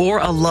member, or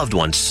a loved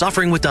one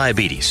suffering with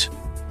diabetes.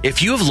 If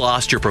you have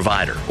lost your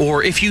provider,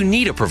 or if you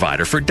need a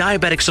provider for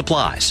diabetic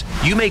supplies,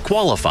 you may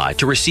qualify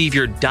to receive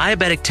your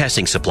diabetic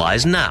testing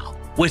supplies now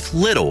with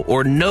little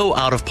or no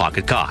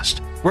out-of-pocket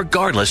cost,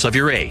 regardless of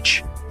your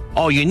age.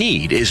 All you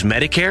need is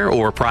Medicare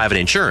or private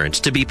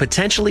insurance to be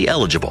potentially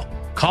eligible.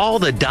 Call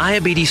the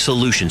Diabetes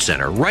Solution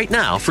Center right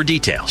now for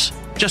details.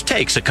 Just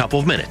takes a couple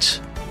of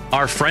minutes.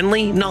 Our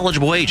friendly,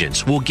 knowledgeable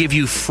agents will give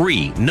you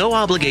free,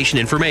 no-obligation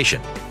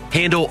information,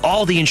 handle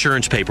all the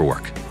insurance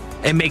paperwork,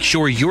 and make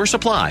sure your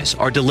supplies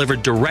are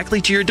delivered directly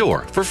to your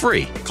door for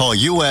free. Call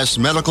U.S.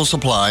 Medical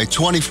Supply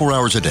 24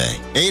 hours a day.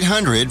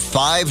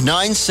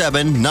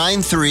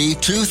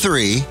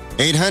 800-597-9323.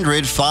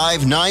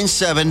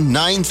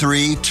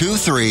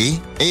 800-597-9323.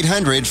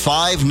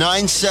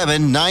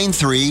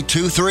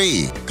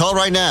 800-597-9323. Call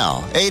right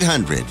now.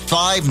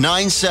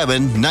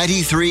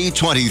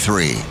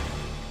 800-597-9323.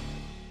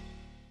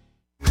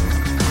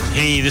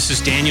 Hey, this is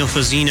Daniel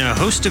Fazina,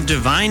 host of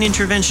Divine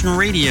Intervention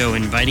Radio,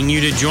 inviting you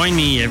to join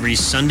me every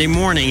Sunday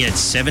morning at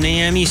 7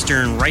 a.m.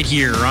 Eastern right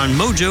here on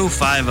Mojo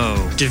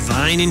 50.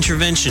 Divine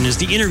Intervention is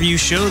the interview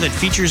show that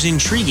features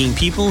intriguing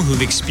people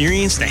who've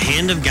experienced the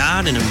hand of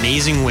God in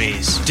amazing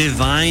ways.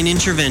 Divine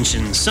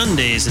Intervention,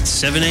 Sundays at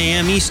 7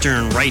 a.m.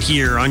 Eastern right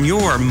here on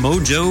your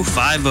Mojo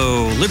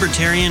 50,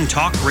 Libertarian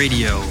Talk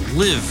Radio.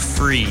 Live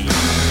free.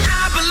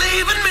 I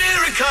believe in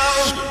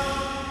miracles.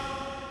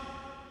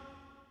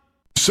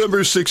 December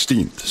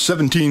 16th,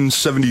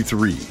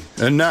 1773.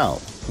 And now,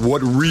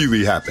 what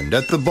really happened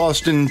at the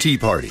Boston Tea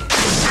Party?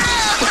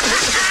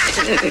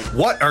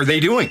 What are they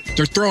doing?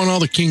 They're throwing all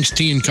the king's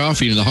tea and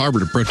coffee into the harbor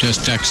to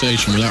protest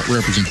taxation without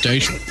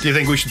representation. Do you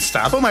think we should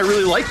stop them? I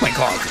really like my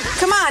coffee.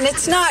 Come on,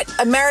 it's not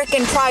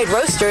American Pride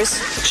Roasters.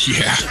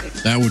 Yeah,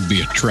 that would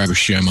be a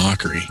trebuchet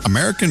mockery.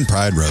 American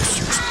Pride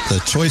Roasters, the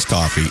choice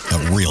coffee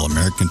of real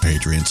American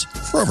patriots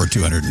for over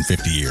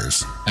 250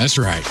 years. That's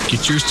right.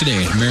 Get yours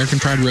today at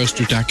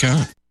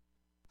AmericanPrideRoasters.com.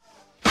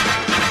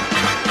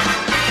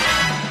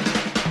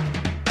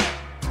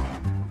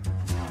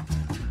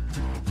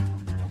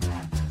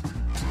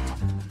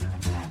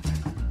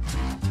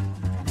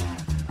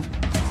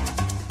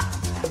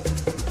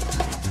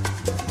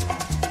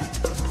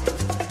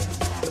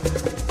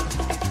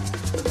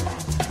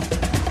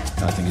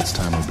 I think it's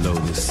time we blow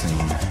this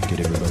scene. Get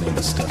everybody in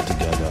the stuff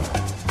together.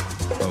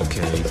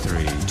 Okay,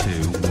 3, 2,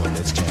 1,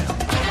 let's jam.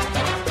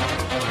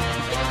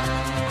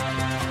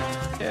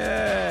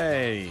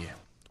 Yay.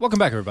 Welcome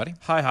back, everybody.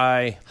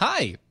 Hi.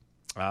 Hi.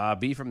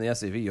 B from the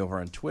SAV over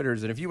on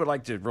Twitters. And if you would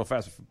like to, real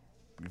fast,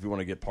 if you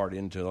want to get part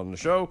into on the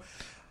show,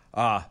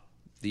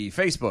 the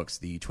Facebooks,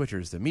 the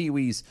Twitters, the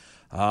MeWes,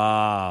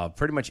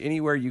 pretty much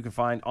anywhere you can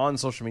find on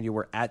social media,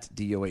 we're at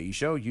DOAE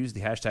Show. Use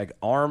the hashtag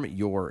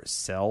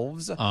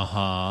 #ArmYourselves.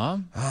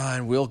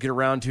 And we'll get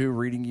around to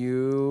reading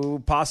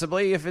you,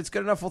 possibly. If it's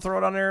good enough, we'll throw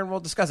it on there and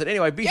we'll discuss it.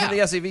 Anyway, B from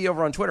the SAV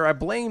over on Twitter. I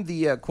blame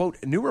the, quote,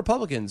 New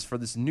Republicans for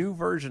this new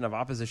version of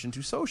opposition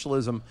to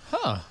socialism.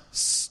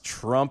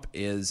 Trump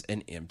is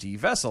an empty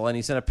vessel. And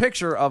he sent a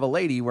picture of a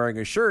lady wearing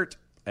a shirt,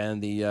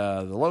 and the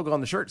logo on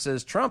the shirt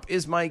says, Trump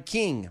is my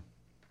king.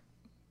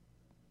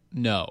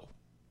 No.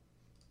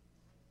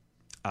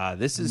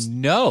 This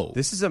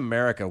is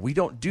America. We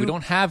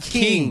don't have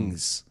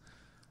kings.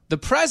 The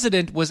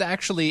president was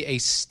actually a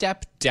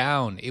step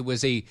down. It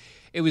was a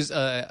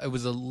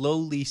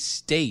lowly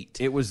state.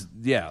 It was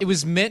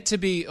meant to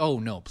be. Oh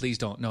no, please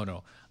don't.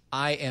 No.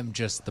 I am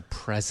just the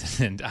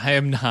president. I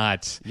am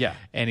not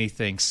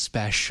anything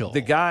special.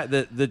 The guy,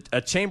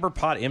 a chamber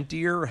pot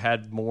emptier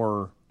had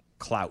more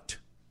clout.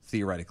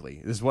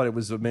 Theoretically, this is what it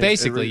was.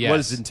 Basically, what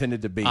it's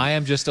intended to be. I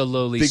am just a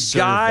lowly. The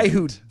servant. guy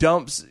who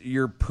dumps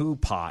your poo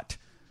pot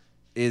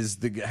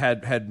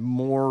had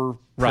more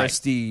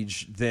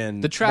prestige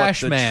than the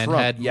trash man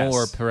Trump, had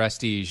more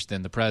prestige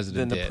than the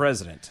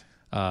president.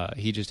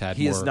 He just had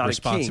more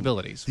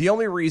responsibilities. The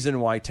only reason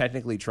why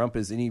technically Trump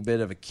is any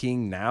bit of a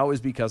king now is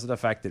because of the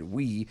fact that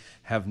we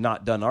have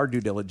not done our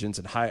due diligence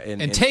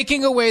and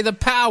taking away the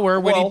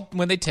power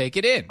when they take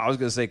it in. I was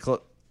going to say,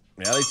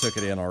 yeah, they took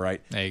it in all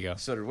right. There you go.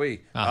 So did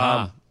we.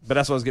 Uh-huh. But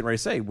that's what I was getting ready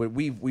to say.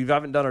 We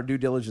haven't done our due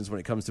diligence when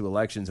it comes to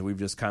elections, and we've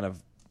just kind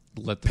of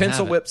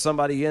pencil whipped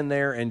somebody in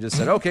there and just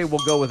said, okay,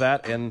 we'll go with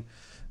that, and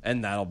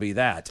that'll be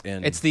that.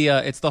 And it's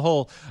the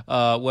whole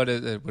what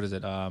is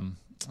it?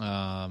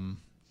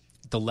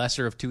 The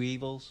lesser of two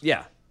evils.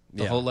 Yeah,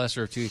 the whole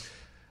lesser of two.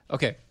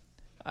 Okay,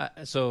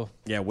 so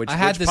which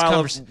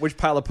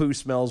pile of poo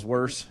smells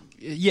worse?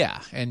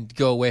 Yeah, and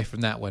go away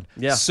from that one.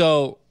 Yeah.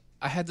 So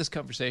I had this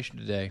conversation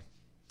today,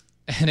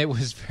 and it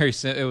was very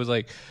simple. It was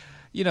like,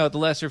 the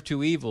lesser of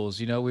two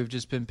evils. We've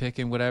just been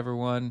picking whatever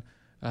one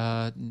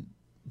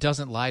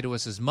doesn't lie to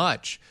us as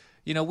much.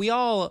 We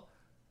all,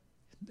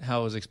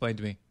 how it was explained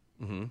to me,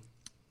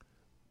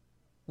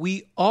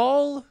 we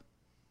all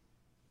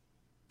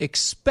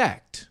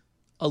expect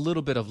a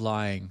little bit of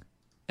lying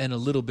and a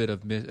little bit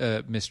of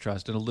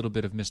mistrust and a little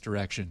bit of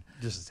misdirection.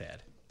 Just as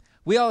sad.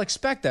 We all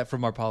expect that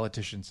from our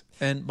politicians.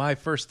 And my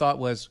first thought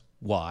was,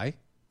 why?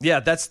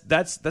 Yeah, that's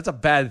a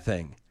bad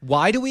thing.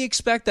 Why do we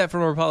expect that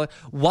from our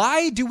politicians?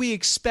 Why do we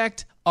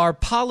expect our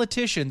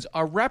politicians,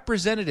 our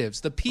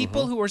representatives, the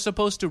people who are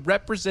supposed to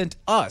represent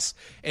us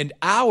and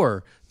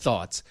our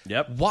thoughts?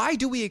 Yep. Why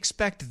do we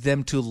expect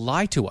them to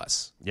lie to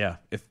us? Yeah.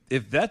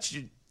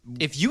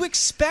 If you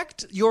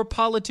expect your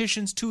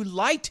politicians to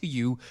lie to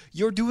you,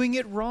 you're doing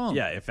it wrong.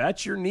 Yeah, if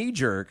that's your knee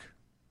jerk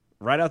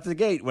right out the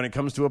gate when it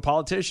comes to a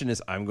politician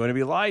is I'm going to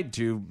be lied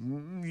to.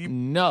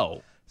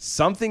 No.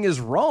 Something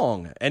is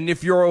wrong. And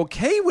if you're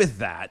okay with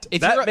that,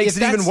 that makes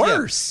it even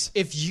worse.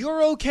 Yeah, if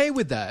you're okay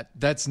with that,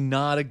 that's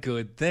not a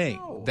good thing.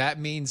 No. That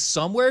means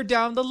somewhere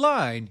down the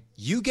line,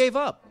 you gave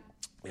up.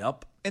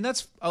 Yep. And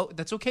that's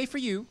okay for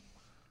you.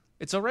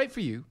 It's all right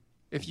for you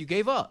if you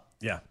gave up.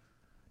 Yeah.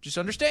 Just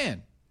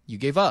understand, you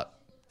gave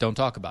up. Don't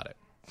talk about it.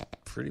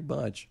 Pretty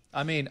much.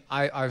 I mean,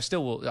 I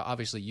still will.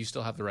 Obviously, you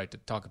still have the right to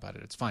talk about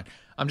it. It's fine.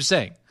 I'm just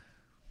saying.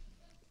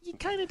 You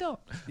kind of don't.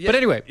 Yeah, but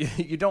anyway.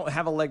 You don't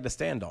have a leg to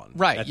stand on.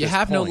 Right. You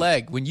have no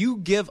leg. When you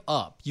give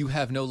up, you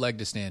have no leg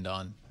to stand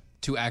on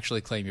to actually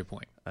claim your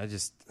point.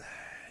 It's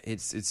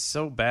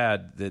so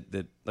bad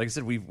that like I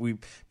said,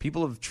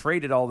 people have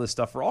traded all this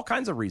stuff for all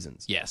kinds of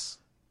reasons. Yes.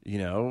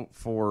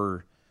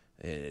 For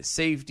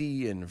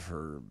safety and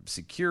for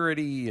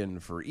security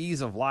and for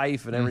ease of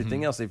life and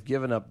everything else. They've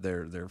given up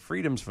their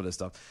freedoms for this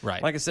stuff.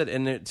 Right. Like I said,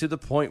 and to the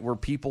point where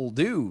people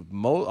do,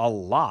 a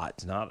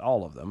lot, not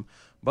all of them,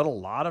 but a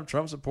lot of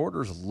Trump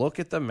supporters look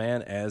at the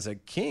man as a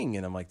king.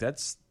 And I'm like,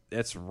 that's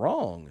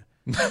wrong.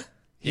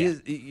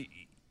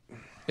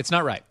 It's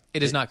not right.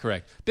 It is not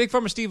correct. Big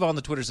Farmer Steve on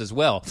the Twitters as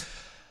well.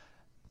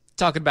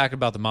 Talking back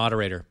about the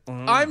moderator.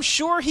 I'm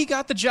sure he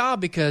got the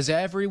job because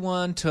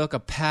everyone took a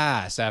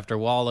pass after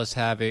Wallace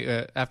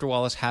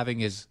having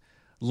his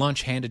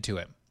lunch handed to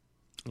him.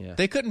 Yeah.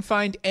 They couldn't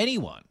find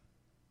anyone.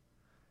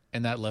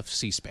 And that left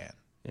C-SPAN.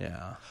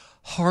 Yeah.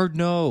 Hard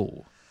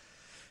no.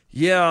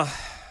 Yeah.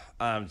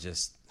 I'm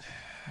just...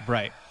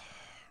 Right.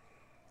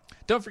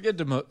 Don't forget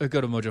to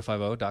go to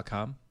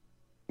mojo50.com.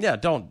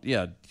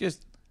 Yeah,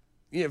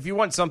 if you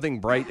want something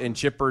bright and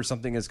chipper,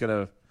 something that's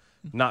going to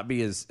not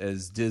be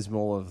as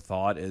dismal of a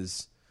thought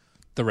as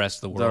the rest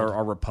of the world.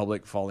 Our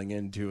republic falling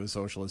into a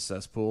socialist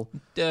cesspool.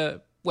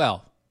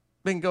 Well,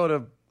 then go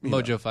to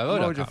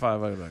mojo50.com.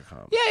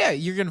 Mojo50.com. Yeah.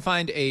 You're going to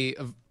find a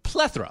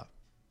plethora.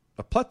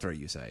 A plethora,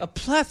 you say? A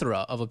plethora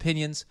of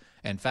opinions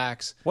and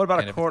facts. What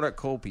about a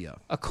cornucopia?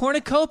 A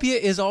cornucopia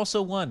is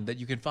also one that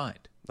you can find.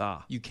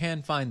 Ah. You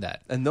can find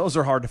that. And those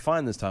are hard to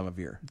find this time of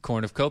year.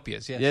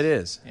 Cornucopias, yes. It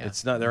is. Yeah.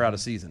 It's not. They're out of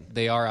season.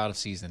 They are out of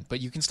season.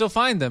 But you can still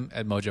find them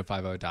at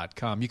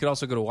mojo50.com. You can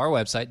also go to our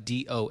website,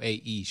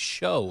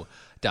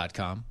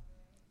 doaeshow.com.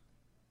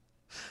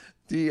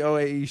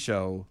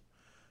 doaeshow.com.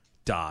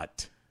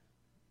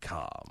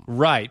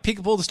 Right.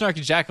 Peekaboo the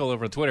Snarky Jackal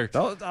over on Twitter.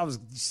 I was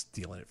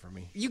stealing it from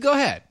me. You go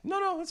ahead.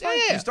 No, it's fine.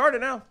 Yeah. You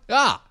started now.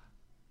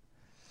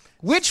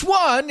 Which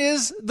one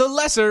is the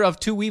lesser of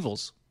two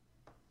evils?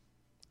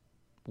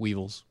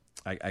 Weevils.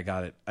 I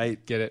got it. I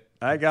get it.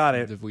 I got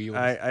it. The weevils.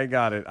 I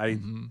got it.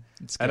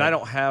 And I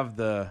don't have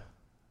the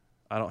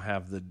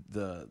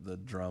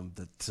drum.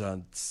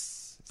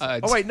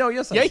 Oh wait, no,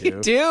 yes I do. Yeah, you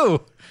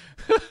do.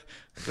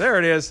 There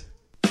it is.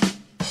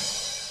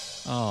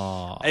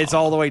 Oh, it's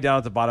all the way down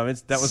at the bottom.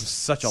 That was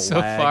such a so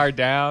lag. far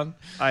down.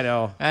 I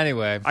know.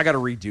 Anyway, I got to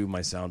redo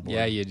my soundboard.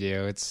 Yeah, you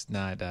do. It's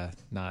not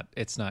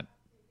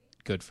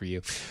good for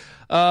you.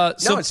 No,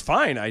 it's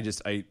fine. I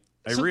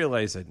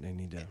realize I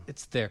need to.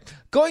 It's there.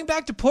 Going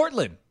back to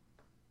Portland.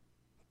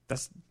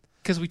 That's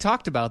because we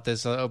talked about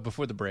this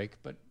before the break.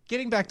 But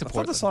getting back to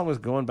Portland. I thought the song was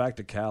going back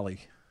to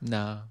Cali.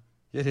 No.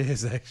 It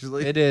is,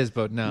 actually. It is,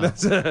 but no.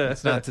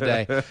 It's not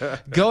today.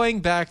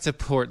 Going back to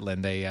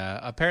Portland, they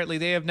apparently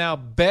they have now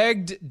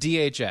begged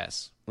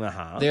DHS.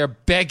 Uh-huh. They are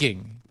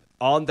begging.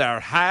 On their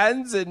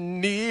hands and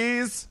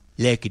knees.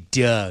 Like a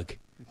dog.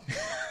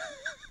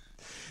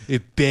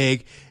 It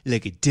beg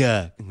like a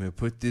dog. I'm going to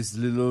put this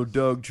little old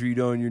dog treat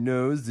on your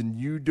nose, and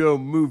you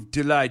don't move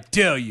till I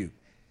tell you.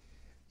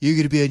 You're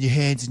going to be on your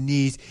hands and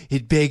knees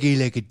and begging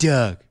like a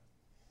dog.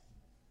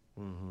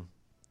 Mm-hmm.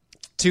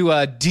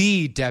 To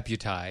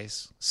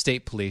de-deputize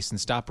state police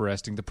and stop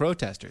arresting the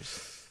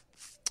protesters.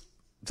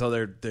 So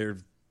they're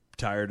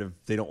tired of,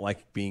 they don't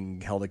like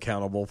being held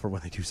accountable for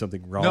when they do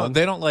something wrong? No,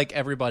 they don't like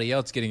everybody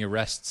else getting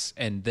arrests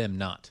and them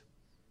not.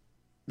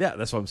 Yeah,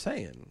 that's what I'm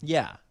saying.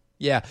 Yeah.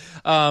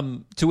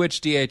 To which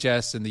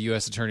DHS and the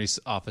U.S. Attorney's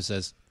Office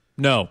says,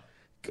 no.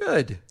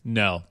 Good.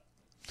 No.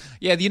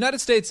 Yeah, the United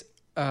States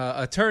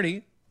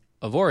Attorney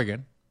of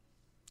Oregon,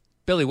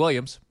 Billy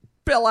Williams.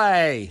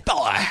 Billy!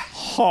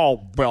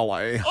 Oh,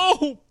 Billy.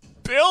 Oh,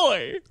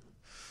 Billy!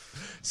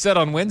 Said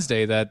on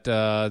Wednesday that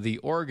the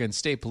Oregon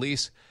State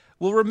Police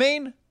will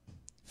remain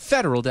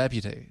federal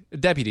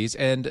deputies,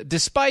 and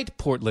despite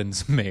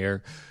Portland's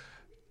mayor,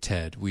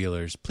 Ted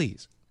Wheeler's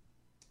pleas.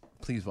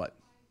 Please what?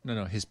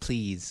 No, his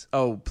pleas.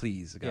 Oh,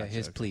 please. Gotcha. Yeah,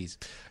 his pleas.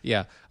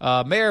 Yeah.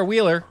 Mayor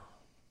Wheeler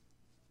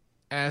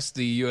asked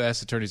the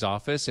U.S. Attorney's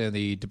Office and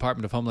the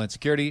Department of Homeland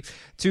Security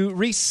to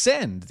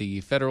rescind the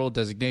federal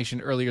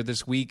designation earlier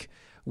this week,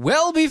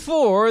 well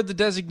before the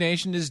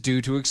designation is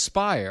due to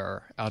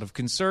expire, out of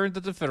concern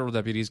that the federal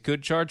deputies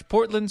could charge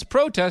Portland's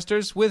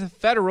protesters with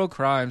federal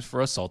crimes for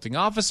assaulting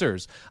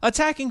officers,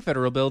 attacking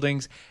federal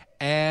buildings,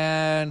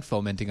 and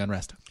fomenting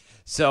unrest.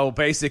 So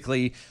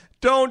basically,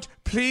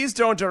 please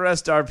don't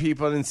arrest our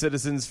people and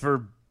citizens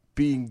for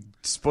being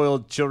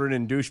spoiled children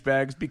and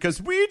douchebags, because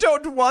we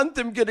don't want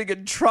them getting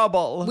in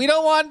trouble. We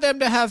don't want them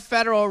to have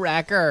federal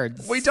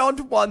records. We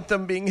don't want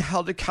them being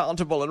held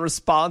accountable and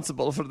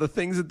responsible for the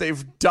things that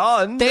they've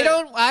done.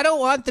 I don't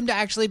want them to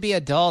actually be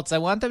adults. I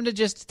want them to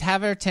just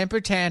have their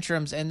temper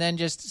tantrums and then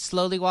just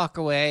slowly walk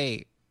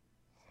away.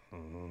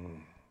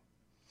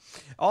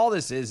 All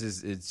this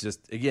is it's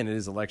just, again, it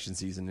is election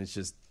season. It's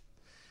just,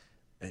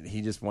 and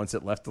he just wants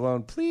it left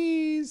alone.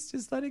 Please,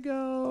 just let it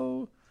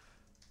go.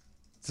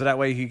 So that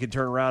way he can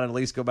turn around and at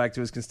least go back to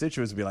his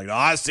constituents and be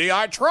like, see,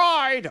 I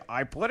tried.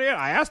 I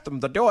asked them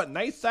to do it, and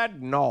they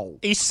said no.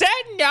 He said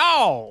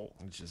no.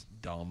 It's just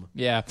dumb.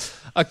 Yeah.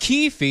 A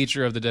key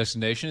feature of the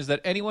designation is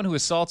that anyone who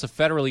assaults a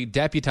federally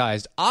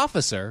deputized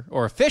officer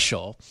or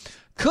official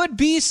could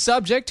be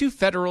subject to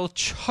federal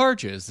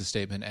charges, the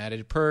statement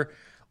added, per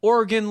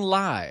Oregon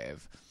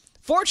Live.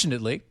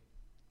 Fortunately,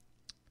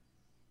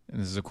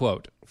 and this is a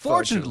quote,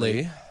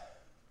 Fortunately,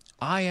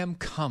 I am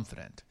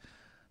confident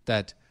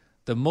that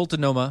the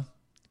Multnomah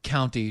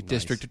County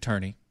District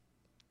Attorney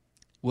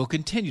will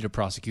continue to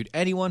prosecute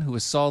anyone who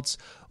assaults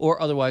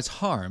or otherwise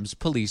harms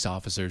police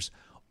officers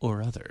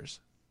or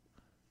others.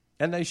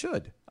 And they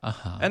should.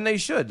 Uh-huh. And they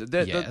should.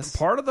 Yes.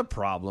 Part of the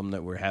problem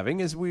that we're having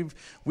is we've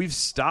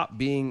stopped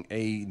being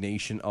a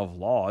nation of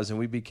laws and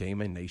we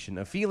became a nation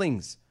of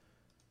feelings.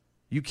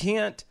 You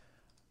can't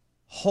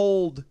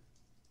hold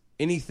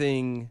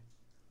anything...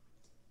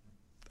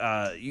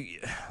 let me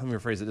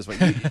rephrase it this way.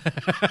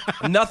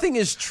 Nothing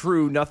is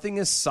true, nothing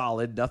is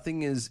solid,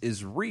 nothing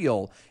is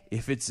real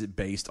if it's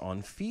based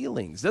on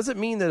feelings. Doesn't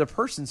mean that a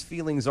person's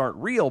feelings aren't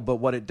real, but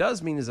what it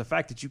does mean is the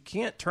fact that you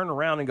can't turn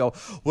around and go,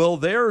 well,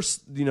 they're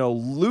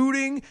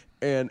looting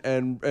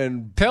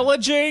and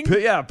pillaging.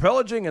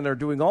 Pillaging, and they're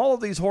doing all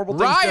of these horrible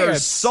things. Riots. They're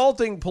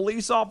assaulting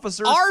police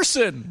officers.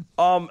 Arson.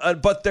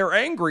 But they're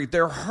angry,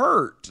 they're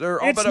hurt.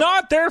 It's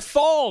not their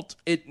fault.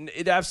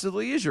 It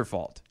absolutely is your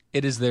fault.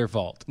 It is their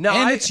fault. No,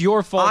 and it's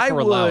your fault for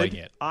allowing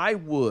it. I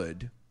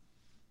would,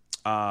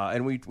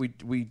 and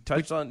we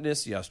touched on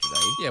this yesterday.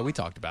 Yeah, we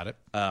talked about it.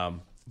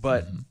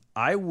 But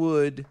I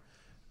would,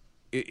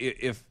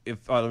 if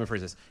let me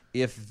phrase this: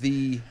 if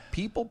the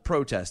people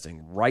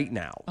protesting right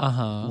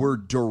now were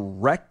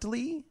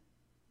directly,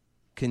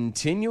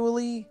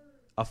 continually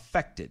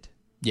affected.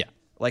 Yeah.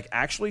 Like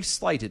actually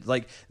slighted,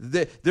 like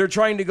they're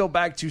trying to go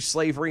back to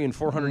slavery and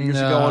 400 years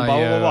ago and blah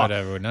blah blah.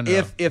 Whatever. No.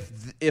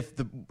 If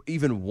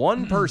even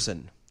one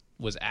person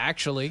was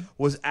actually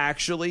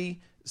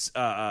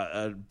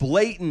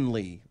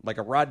blatantly like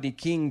a Rodney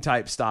King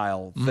type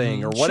style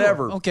thing or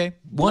whatever, sure. Okay,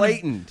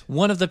 blatant,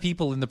 one of the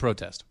people in the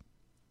protest,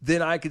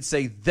 then I could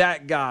say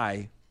that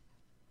guy,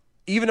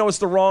 even though it's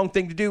the wrong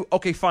thing to do.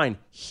 Okay, fine,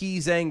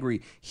 he's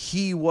angry,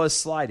 he was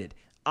slighted.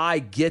 I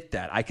get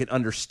that. I can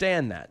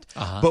understand that.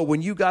 Uh-huh. But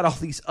when you got all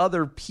these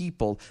other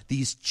people,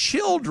 these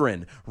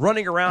children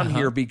running around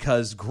here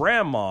because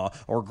grandma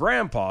or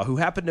grandpa, who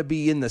happened to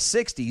be in the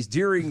 60s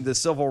during the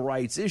civil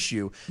rights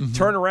issue,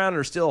 turn around and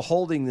are still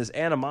holding this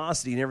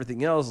animosity and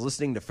everything else,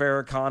 listening to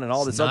Farrakhan and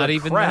all this other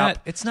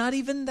crap. It's not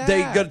even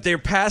that. They're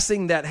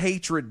passing that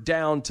hatred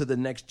down to the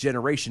next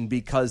generation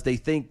because they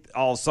think,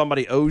 oh,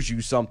 somebody owes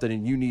you something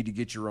and you need to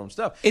get your own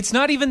stuff. It's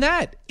not even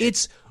that.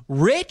 It's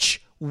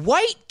rich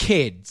white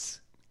kids.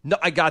 No,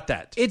 I got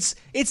that. It's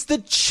the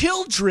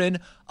children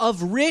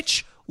of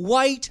rich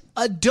white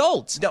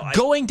adults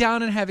going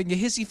down and having a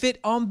hissy fit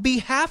on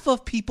behalf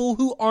of people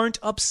who aren't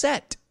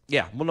upset.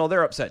 Yeah, well, no,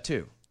 they're upset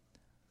too.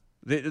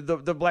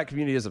 The black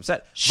community is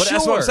upset. But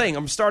that's what I'm saying.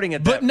 I'm starting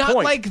at that point. But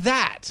not like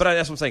that. But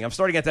that's what I'm saying. I'm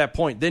starting at that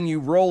point. Then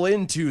you roll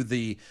into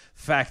the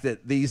fact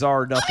that these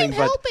are nothing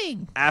but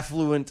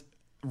affluent,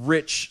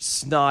 rich,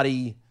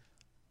 snotty,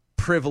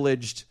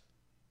 privileged,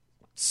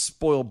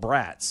 spoiled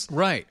brats.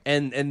 Right.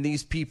 And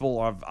these people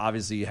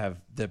obviously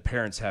the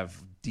parents have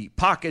deep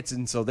pockets,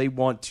 and so they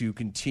want to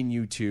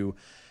continue to,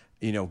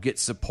 get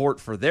support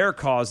for their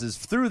causes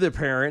through the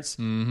parents.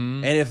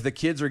 Mm-hmm. And if the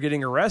kids are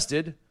getting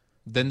arrested,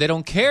 then they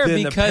don't care then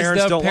because the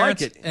parents don't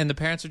like it. And the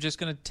parents are just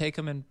going to take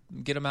them and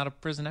get them out of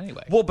prison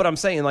anyway. Well, but I'm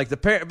saying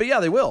but yeah,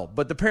 they will.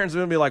 But the parents are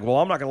going to be like, well,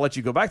 I'm not going to let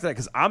you go back to that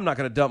because I'm not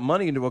going to dump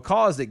money into a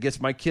cause that gets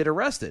my kid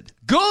arrested.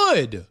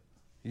 Good.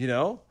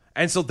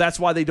 And so that's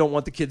why they don't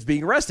want the kids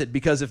being arrested,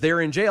 because if they're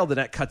in jail, then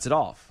that cuts it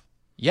off.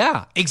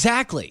 Yeah,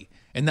 exactly.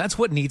 And that's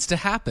what needs to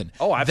happen.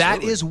 Oh,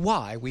 absolutely. That is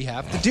why we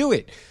have to do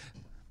it.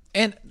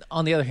 And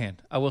on the other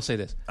hand, I will say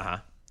this.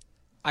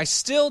 I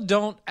still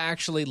don't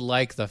actually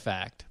like the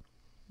fact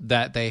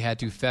that they had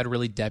to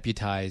federally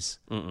deputize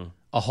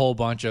a whole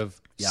bunch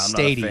of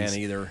stadies. I'm not a fan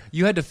either.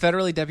 You had to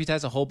federally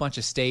deputize a whole bunch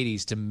of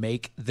stadies to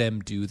make them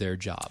do their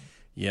job.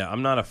 Yeah,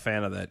 I'm not a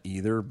fan of that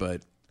either,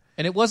 but...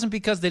 And it wasn't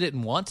because they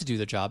didn't want to do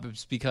the job. It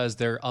was because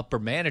their upper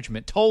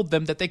management told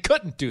them that they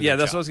couldn't do the job. Yeah,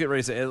 that's what I was getting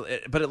ready to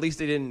say. But at least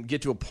they didn't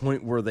get to a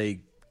point where they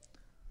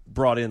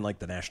brought in, like,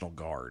 the National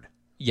Guard.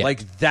 Yet.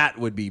 Like, that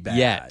would be bad.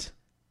 Yet.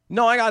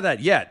 No, I got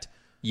that. Yet.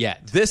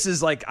 This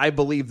is, like, I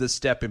believe, the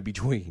step in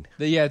between.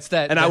 Yeah, it's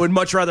that. And I would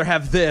much rather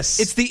have this.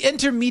 It's the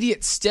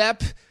intermediate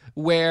step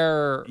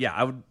where... Yeah,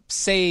 I would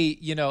say,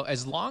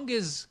 as long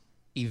as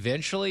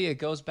eventually it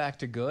goes back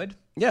to good.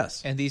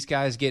 Yes. And these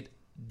guys get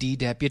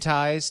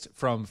de-deputized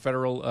from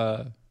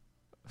federal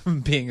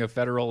being a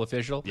federal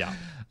official. Yeah.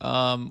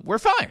 We're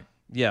fine.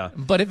 Yeah.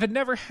 But if it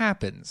never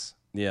happens.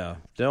 Yeah.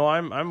 No,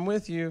 I'm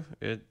with you.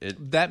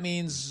 That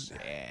means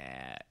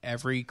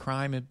every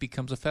crime it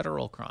becomes a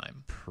federal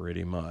crime.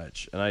 Pretty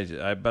much. And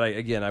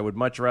I would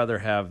much rather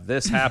have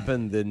this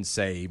happen than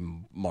say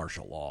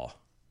martial law.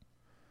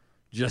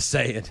 Just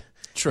saying.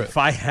 True. If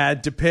I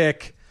had to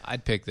pick,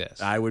 I'd pick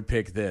this. I would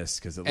pick this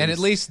because at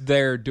least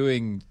they're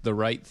doing the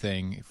right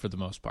thing for the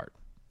most part.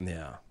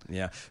 Yeah.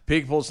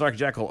 Pigpole Snarky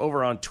Jackal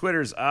over on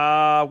Twitter's.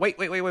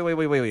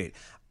 Wait.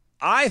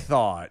 I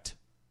thought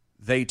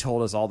they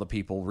told us all the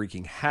people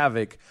wreaking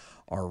havoc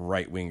are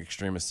right-wing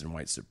extremists and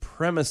white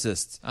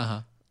supremacists.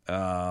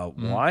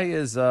 Why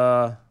is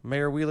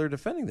Mayor Wheeler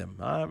defending them?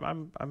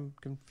 I'm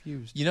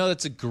confused.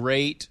 That's a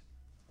great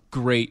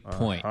point,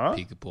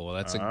 Peekaboo.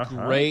 That's a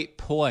great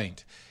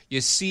point.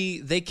 You see,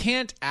 they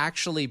can't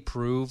actually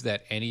prove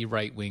that any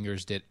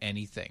right-wingers did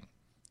anything.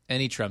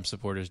 Any Trump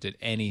supporters did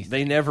anything.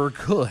 They never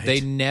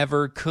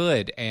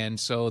could. And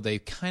so they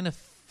kind of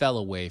fell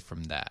away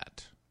from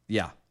that.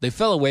 Yeah. They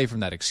fell away from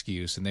that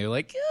excuse, and they were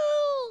like,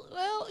 oh,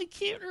 well, I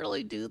can't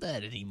really do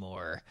that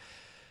anymore.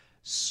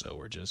 So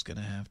we're just going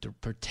to have to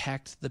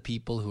protect the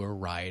people who are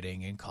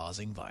rioting and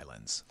causing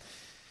violence.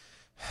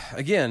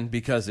 Again,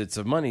 because it's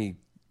a money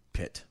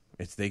pit.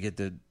 They get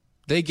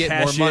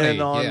cash more money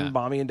on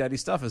mommy and daddy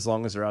stuff as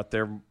long as they're out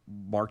there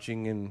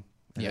marching and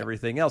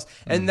everything else.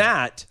 And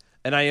that,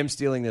 and I am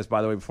stealing this,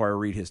 by the way, before I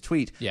read his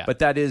tweet, but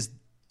that is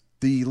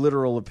the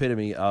literal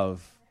epitome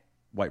of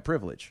white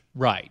privilege.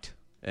 Right.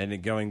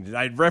 And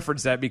I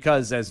reference that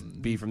because, as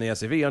B from the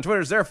SAV on Twitter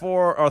is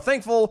therefore are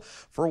thankful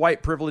for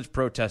white privilege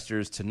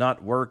protesters to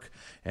not work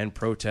and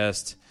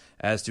protest,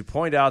 as to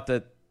point out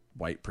that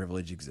white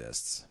privilege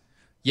exists.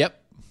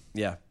 Yep.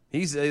 Yeah.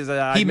 He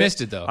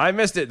missed it, though. I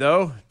missed it,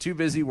 though. Too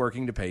busy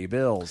working to pay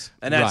bills.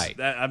 And right.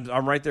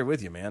 I'm right there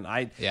with you, man.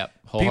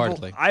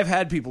 Wholeheartedly. I've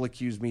had people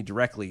accuse me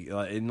directly,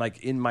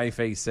 in my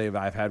face, say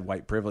I've had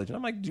white privilege. And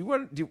I'm like, do we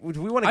want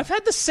to... I've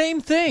had the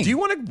same thing. Do you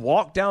want to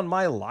walk down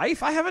my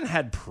life? I haven't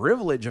had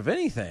privilege of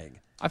anything.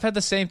 I've had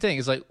the same thing.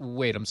 It's like,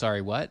 wait, I'm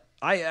sorry, what?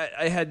 I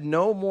had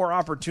no more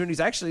opportunities.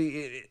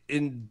 Actually,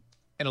 in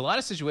a lot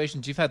of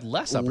situations, you've had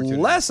less opportunities.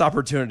 Less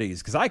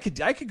opportunities, because I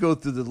could go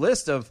through the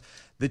list of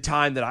the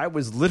time that I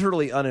was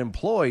literally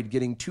unemployed,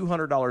 getting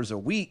 $200 a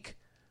week,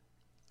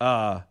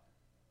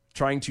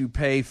 trying to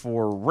pay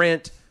for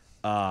rent,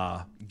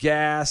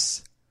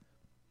 gas,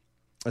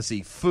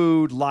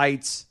 food,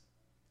 lights.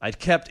 I'd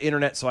kept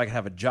internet so I could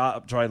have a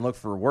job, try and look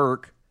for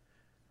work.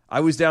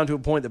 I was down to a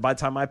point that by the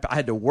time I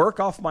had to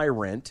work off my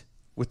rent,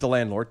 with the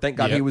landlord. Thank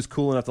God he was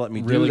cool enough to let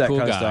me Really do that cool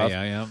kind of guy, stuff.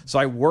 yeah. So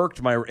I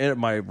worked my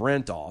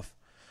rent off.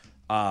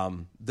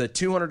 The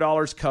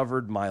 $200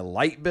 covered my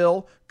light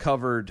bill,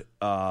 covered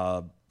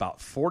about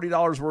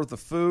 $40 worth of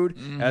food,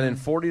 and then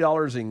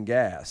 $40 in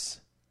gas.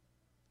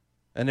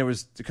 And there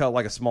was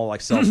like a small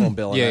cell phone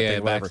bill.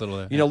 And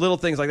whatever. Little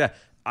things like that.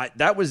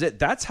 That was it.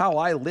 That's how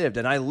I lived,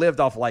 and I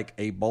lived off like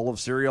a bowl of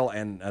cereal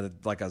and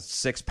like a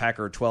 6-pack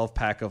or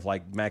 12-pack of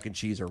like mac and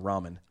cheese or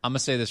ramen. I'm gonna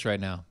say this right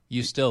now: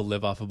 you still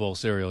live off a bowl of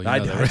cereal. I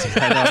know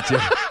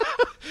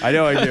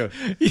I do.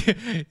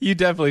 You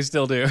definitely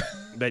still do.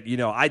 But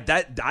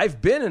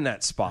I've been in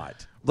that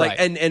spot. Like,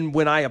 right. and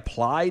when I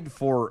applied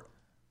for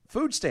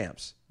food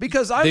stamps,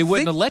 because they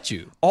wouldn't have let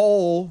you.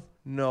 Oh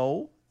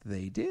no,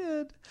 they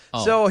did.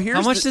 Oh. So here's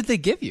how much did they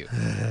give you?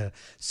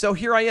 So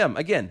here I am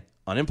again.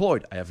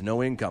 Unemployed. I have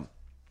no income.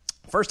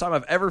 First time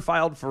I've ever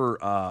filed for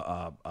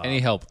any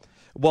help.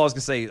 Well, I was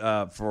gonna say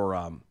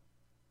for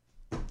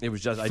it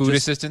was just food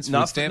assistance,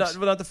 food stamps.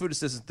 Not the food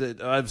assistance.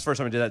 It was the first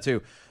time I did that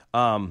too.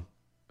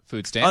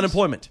 Food stamps,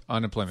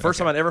 unemployment. First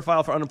time I'd ever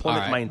filed for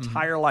unemployment in my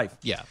entire life.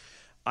 Yeah,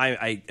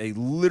 I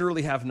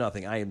literally have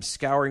nothing. I am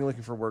scouring,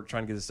 looking for work,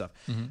 trying to get this stuff.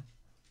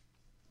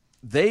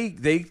 They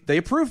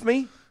approved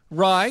me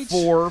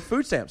for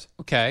food stamps.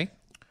 Okay,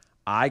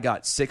 I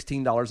got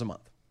 $16 a month.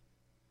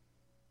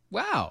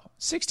 Wow,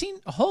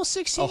 a whole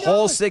 $16. A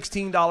whole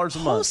 $16 a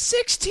month. Whole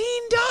 $16.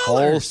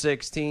 Whole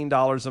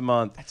 $16 a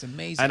month. That's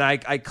amazing. And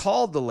I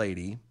called the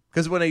lady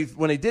because when they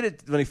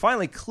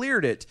finally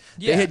cleared it,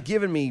 they had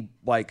given me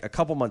like a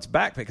couple months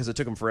back pay because it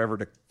took them forever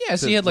to. Yeah,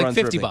 so you had like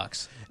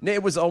 $50.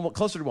 It was almost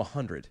closer to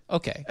 $100.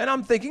 Okay, and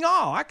I'm thinking,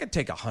 I could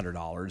take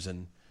 $100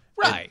 and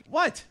right. And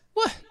what?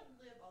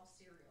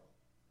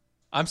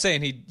 I'm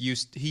saying he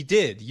used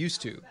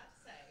to.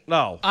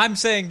 No. I'm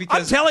saying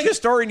because... I'm telling a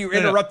story and you're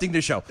interrupting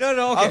the show.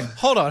 No, okay.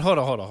 Hold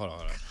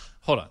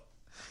on.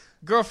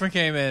 Girlfriend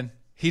came in.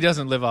 He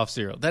doesn't live off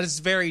cereal. That is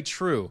very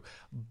true.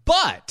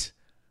 But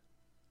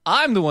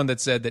I'm the one that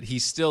said that he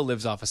still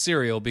lives off of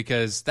cereal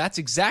because that's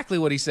exactly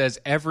what he says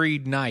every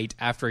night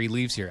after he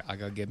leaves here. I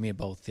got to give me a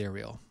bowl of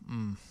cereal.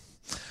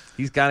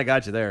 He's kind of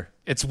got you there.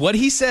 It's what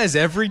he says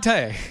every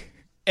day.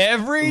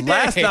 Every day.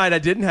 Last night I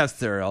didn't have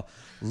cereal.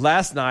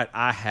 Last night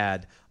I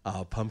had...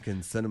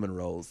 pumpkin cinnamon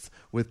rolls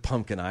with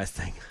pumpkin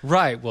icing.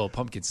 Right. Well,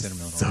 pumpkin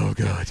cinnamon rolls. So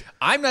good.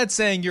 I'm not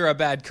saying you're a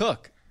bad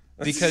cook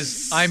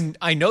because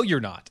I know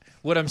you're not.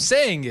 What I'm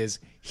saying is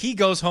he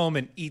goes home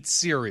and eats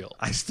cereal.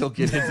 I still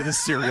get into the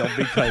cereal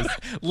because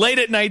late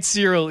at night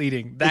cereal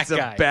eating. It's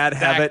a bad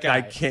habit. And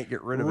I can't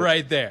get rid of it.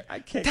 Right there. I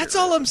can't. That's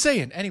all I'm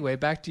saying. Anyway,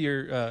 back to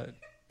your.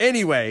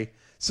 Anyway,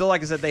 so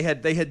like I said, they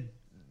had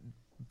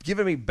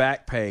given me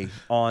back pay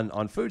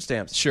on food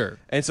stamps. Sure.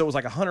 And so it was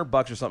like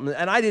 $100 or something.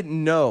 And I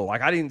didn't know.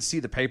 Like, I didn't see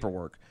the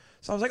paperwork.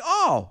 So I was like,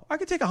 I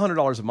could take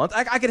 $100 a month.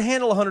 I could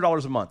handle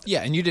 $100 a month.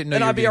 Yeah, and you didn't know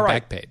you were being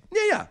back paid.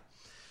 Yeah.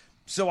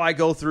 So I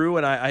go through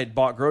and I had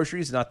bought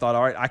groceries and I thought,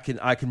 all right,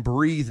 I can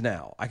breathe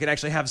now. I can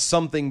actually have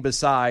something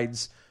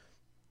besides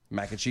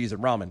mac and cheese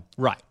and ramen.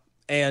 Right.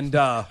 And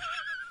I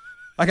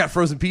got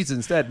frozen pizza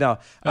instead. No,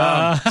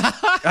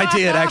 I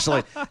did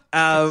actually.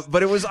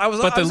 But it was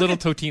the little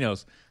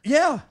Totinos.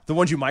 Yeah, the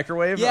ones you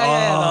microwave.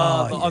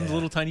 On the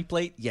little tiny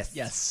plate.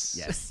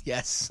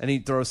 Yes. And he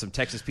throws some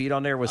Texas Pete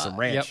on there with some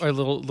ranch. Yep, or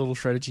little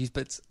shredded cheese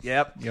bits.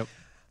 Yep.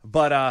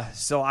 But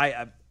so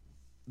I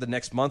the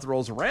next month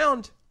rolls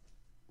around,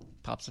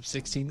 pops up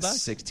 $16.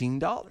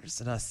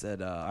 $16, and I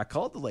said, I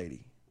called the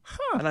lady,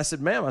 and I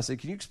said, ma'am,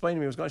 can you explain to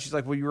me what's going on? She's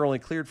like, well, you were only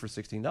cleared for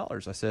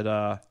 $16. I said,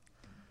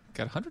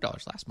 got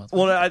 $100 last month.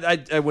 Well,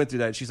 I went through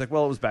that. She's like,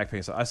 well, it was back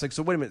pay. So I was like,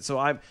 so wait a minute. So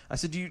I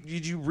said,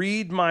 did you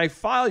read my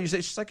file?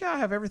 She's like, yeah, I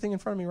have everything in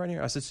front of me right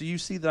here. I said, so you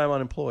see that I'm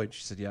unemployed?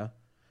 She said, yeah.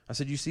 I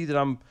said, you see that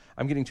I'm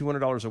getting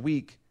 $200 a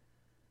week,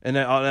 and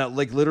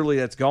like literally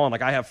that's gone.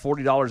 Like I have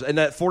 $40, and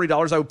that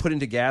 $40 I would put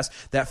into gas.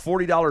 That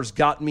 $40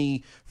 got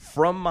me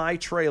from my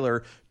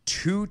trailer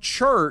to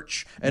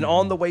church, and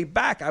on the way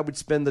back, I would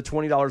spend the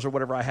 $20 or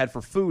whatever I had for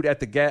food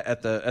at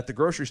the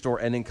grocery store,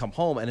 and then come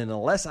home. And then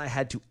unless I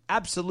had to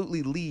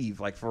absolutely leave,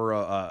 like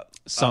for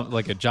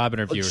like a job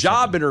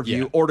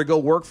interview, or to go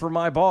work for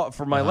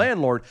my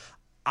landlord,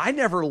 I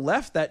never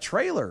left that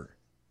trailer.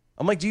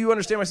 I'm like, do you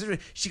understand my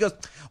situation? She goes,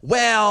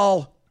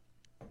 well,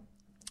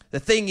 the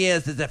thing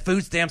is that the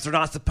food stamps are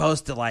not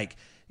supposed to like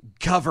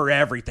cover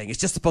everything. It's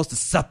just supposed to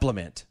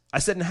supplement. I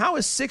said, and how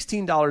is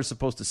 $16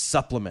 supposed to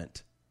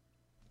supplement?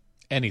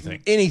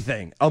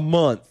 Anything a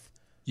month.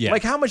 Yeah.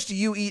 Like how much do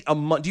you eat a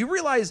month? Do you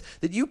realize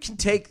that you can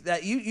take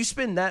that you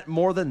spend that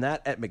more than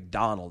that at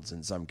McDonald's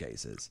in some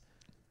cases?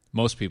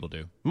 Most people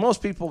do.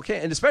 Most people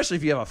can, and especially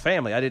if you have a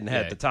family. I didn't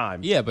have at the time.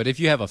 Yeah, but if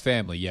you have a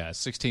family,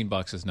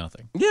 $16 is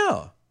nothing.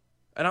 Yeah.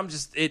 And I'm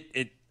just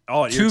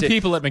two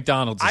people at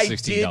McDonald's is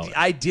 $16.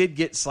 I did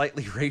get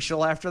slightly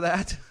racial after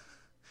that.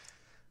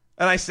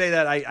 And I say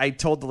that I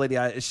told the lady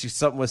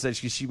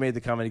she made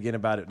the comment again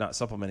about it not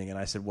supplementing, and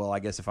I said, well, I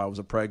guess if I was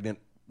a pregnant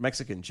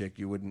Mexican chick,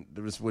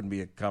 this wouldn't be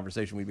a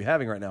conversation we'd be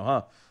having right now,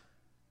 huh?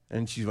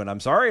 And she went,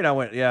 I'm sorry, and I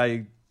went, yeah,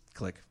 you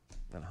click,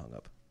 and I hung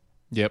up.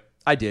 Yep.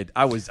 I did.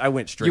 I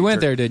went straight. You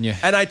went there, didn't you?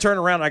 And I turned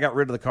around and I got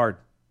rid of the card.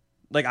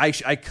 Like,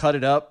 I cut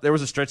it up. There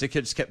was a stretch the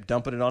kid just kept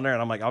dumping it on there,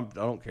 and I'm like, I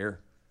don't care.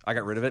 I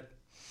got rid of it.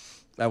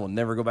 I will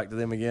never go back to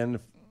them again.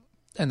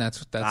 And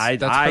that's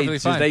perfectly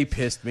fine. They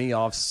pissed me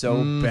off so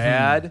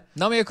bad.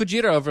 Naomi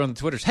Okujira over on the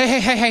Twitters.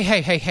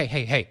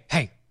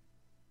 Hey.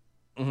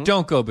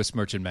 Don't go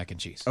besmirching mac and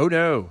cheese. Oh,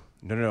 no.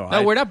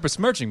 No, we're not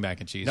besmirching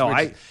mac and cheese. No,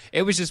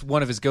 it was just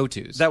one of his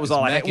go-tos. That was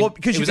all I had. Well,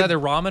 because it was either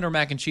ramen or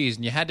mac and cheese,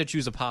 and you had to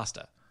choose a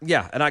pasta.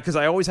 Yeah, and because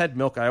I always had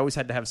milk, I always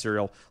had to have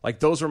cereal. Like,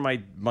 those were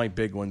my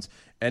big ones.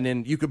 And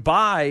then you could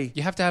buy.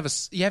 You have to have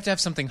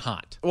something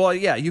hot. Well,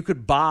 yeah, you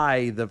can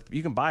buy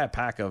a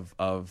pack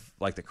of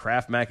like the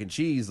Kraft mac and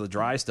cheese, the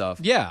dry stuff.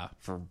 Yeah,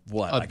 for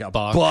what? Like a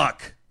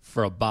buck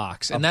for a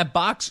box, and that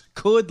box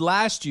could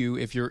last you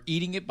if you're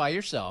eating it by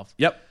yourself.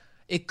 Yep,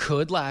 it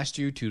could last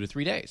you 2 to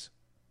 3 days.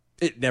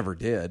 It never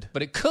did,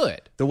 but it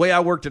could. The way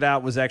I worked it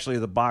out was actually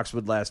the box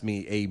would last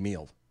me a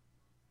meal.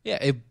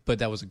 Yeah, but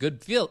that was a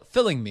good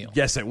filling meal.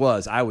 Yes, it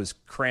was. I was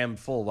crammed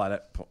full by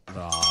that.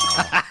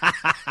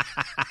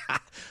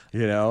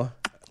 You know,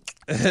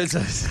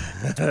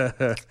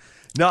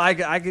 no, I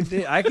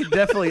could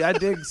definitely. I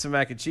dig some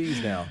mac and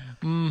cheese now,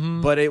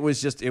 but it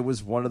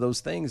was one of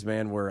those things,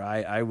 man, where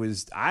I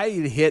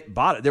hit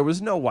bottom. There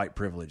was no white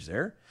privilege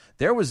there.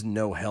 There was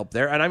no help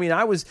there, and I mean,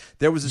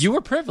 you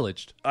were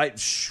privileged.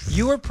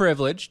 You were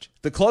privileged.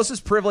 The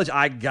closest privilege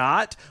I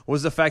got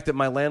was the fact that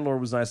my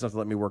landlord was nice enough to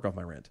let me work off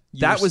my rent.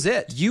 That was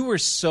it. You were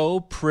so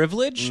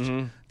privileged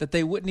that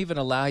they wouldn't even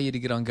allow you to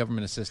get on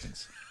government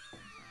assistance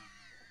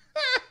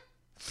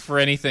for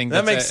anything.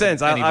 That makes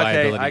sense.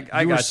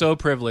 I were so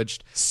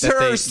privileged,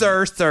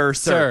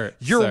 sir.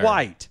 You're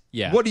white.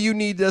 Yeah. What do you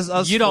need us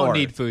for? You don't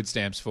need food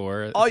stamps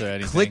for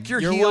anything. Click your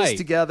You're heels white.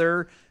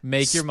 together.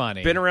 Make your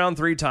money. Spin around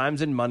 3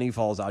 times and money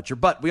falls out your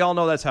butt. We all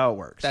know that's how it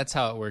works. That's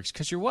how it works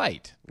because you're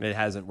white. It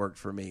hasn't worked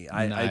for me.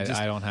 I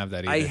don't have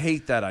that either. I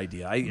hate that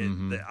idea.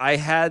 I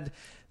had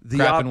the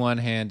crap in one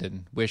hand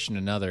and wish in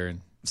another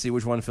and see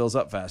which one fills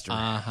up faster.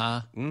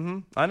 I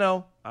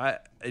know. I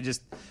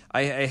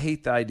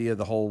hate the idea of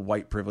the whole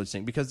white privilege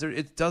thing because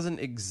it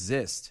doesn't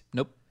exist.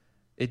 Nope.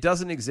 It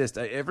doesn't exist.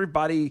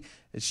 Everybody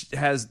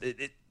has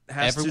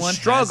Everyone to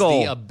struggle.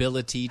 Has the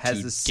ability to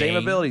has the same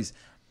abilities.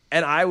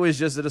 And I was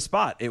just at a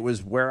spot. It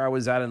was where I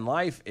was at in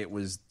life. It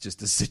was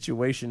just a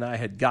situation I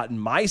had gotten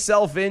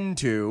myself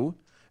into,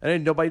 and I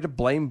had nobody to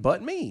blame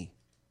but me.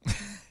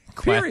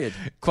 Period.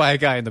 Quiet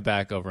guy in the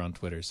back over on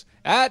Twitters.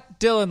 At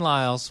Dylan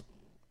Lyles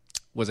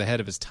was ahead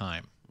of his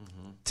time.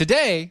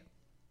 Today,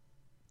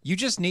 you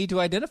just need to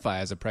identify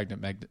as a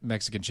pregnant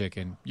Mexican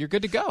chicken. You're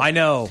good to go. I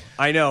know.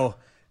 And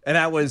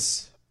that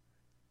was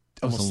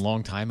a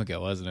long time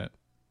ago, wasn't it?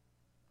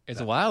 It's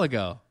a while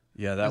ago.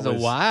 Yeah, that was a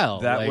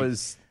while. That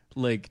was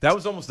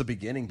almost the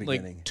beginning.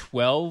 Like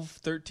 12,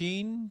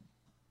 13,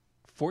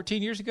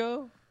 14 years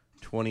ago?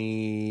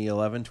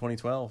 2011,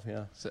 2012,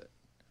 yeah.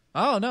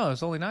 Oh, no, it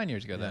was only 9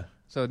 years ago then.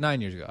 So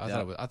 9 years ago.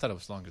 I thought it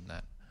was longer than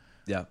that.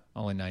 Yeah.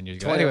 Only 9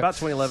 years ago. Anyway. About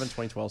 2011,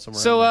 2012,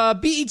 somewhere. So,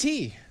 BET.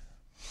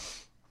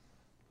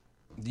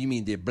 You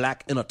mean the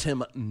Black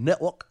Entertainment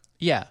Network?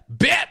 Yeah.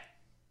 Bet!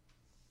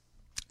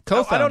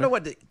 Co-founder. I don't know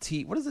what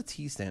does the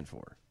T stand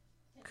for?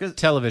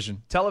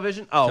 Television.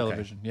 Television? Oh,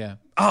 television, okay. Yeah.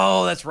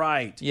 Oh, that's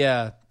right.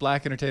 Yeah,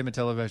 Black Entertainment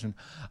Television.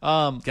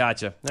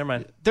 Gotcha. Never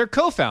mind. Their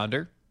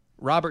co-founder,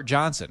 Robert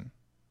Johnson.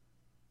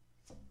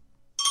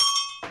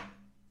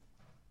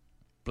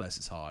 Bless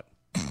his heart.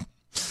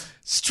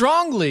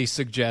 Strongly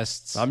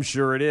suggests... I'm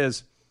sure it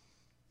is.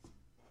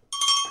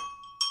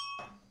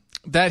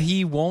 ...that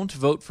he won't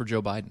vote for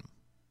Joe Biden.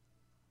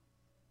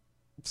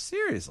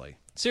 Seriously?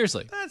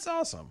 That's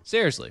awesome.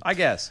 Seriously. I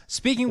guess.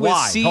 Speaking with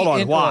Hold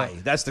on, why?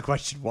 That's the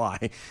question,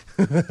 why?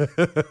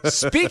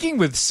 Speaking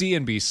with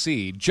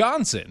CNBC,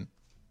 Johnson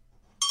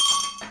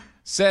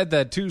said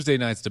that Tuesday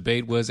night's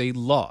debate was a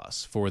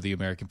loss for the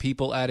American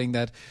people, adding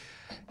that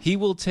he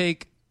will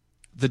take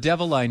the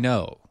devil I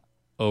know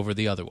over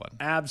the other one.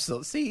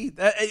 Absolutely. See,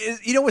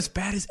 you know what's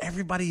bad is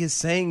everybody is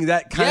saying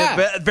that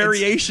kind of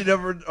variation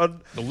over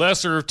the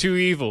lesser of two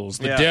evils,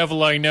 the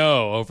devil I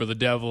know over the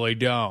devil I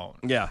don't.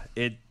 Yeah,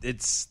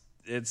 it's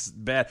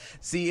bad.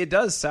 See, it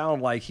does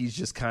sound like he's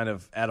just kind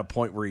of at a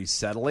point where he's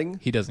settling.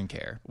 He doesn't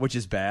care. Which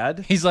is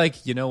bad. He's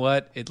like, you know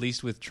what? At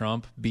least with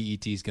Trump,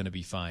 BET's going to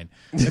be fine.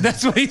 And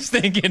that's what he's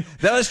thinking.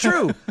 That is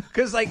true.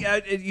 Because,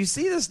 you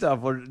see this stuff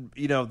where,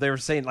 they were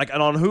saying,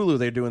 and on Hulu,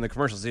 they're doing the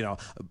commercials,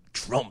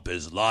 Trump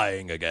is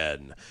lying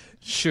again.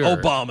 Sure.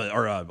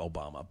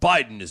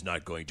 Biden is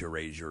not going to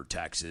raise your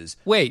taxes.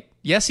 Wait,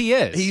 yes, he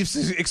is. He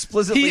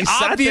explicitly He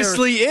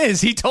obviously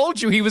is. He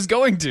told you he was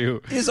going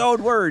to. His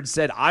own words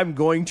said, I'm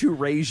going to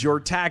raise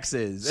your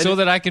taxes. So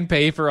that I can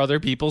pay for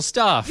other people's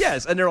stuff.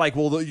 Yes, and they're like,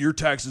 well, your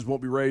taxes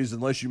won't be raised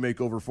unless you make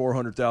over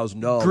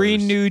 $400,000.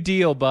 Green New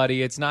Deal,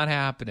 buddy. It's not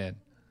happening.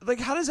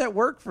 How does that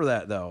work for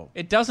that though?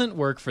 It doesn't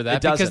work for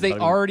that because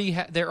they've already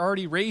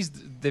raised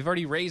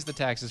the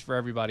taxes for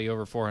everybody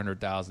over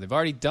 $400,000. They've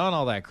already done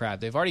all that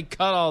crap. They've already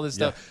cut all this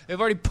stuff. They've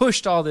already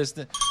pushed all this.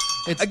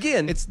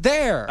 It's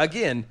there.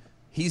 Again,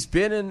 He's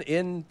been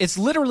in It's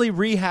literally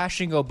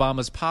rehashing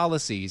Obama's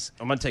policies.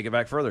 I'm going to take it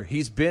back further.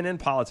 He's been in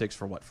politics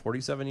for,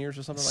 47 years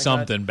or something like that?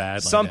 Something bad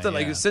like Something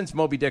that, yeah. since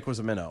Moby Dick was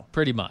a minnow.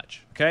 Pretty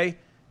much. Okay?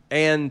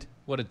 And...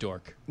 What a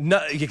dork.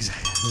 No,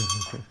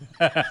 exactly.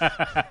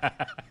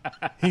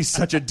 He's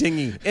such a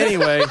dinghy.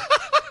 Anyway...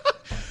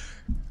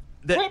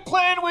 Quit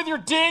playing with your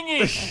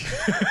dinghy!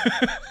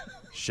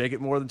 Shake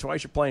it more than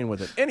twice you're playing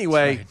with it.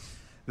 Anyway,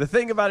 the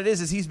thing about it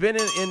is he's been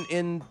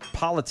in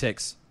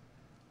politics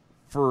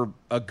for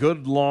a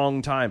good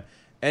long time,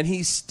 and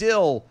he's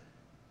still,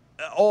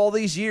 all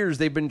these years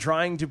they've been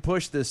trying to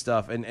push this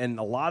stuff, and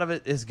a lot of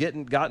it has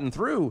gotten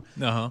through,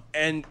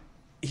 and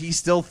he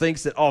still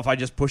thinks that, if I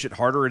just push it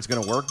harder, it's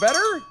going to work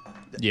better?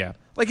 Yeah.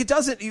 Like, it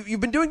doesn't. You've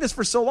been doing this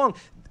for so long.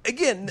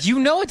 Again, you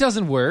know it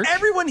doesn't work.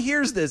 Everyone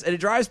hears this, and it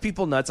drives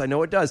people nuts. I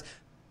know it does.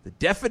 The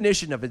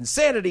definition of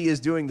insanity is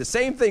doing the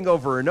same thing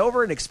over and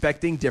over and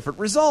expecting different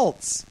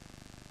results.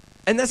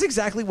 And that's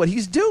exactly what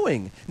he's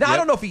doing. Now, I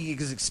don't know if he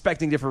is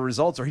expecting different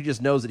results or he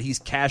just knows that he's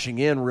cashing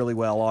in really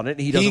well on it and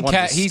he doesn't want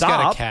to stop. He's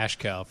got a cash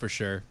cow for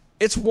sure.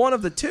 It's one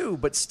of the two,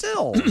 but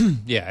still.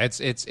 Yeah,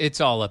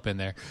 it's all up in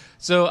there.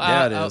 So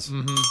yeah, it is.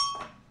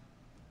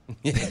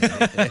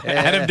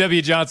 Adam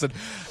W. Johnson.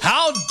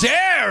 How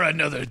dare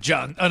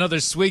another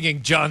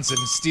swinging Johnson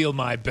steal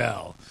my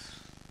bell?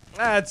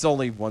 That's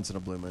only once in a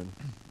blue moon.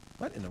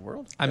 What in the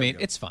world? I mean,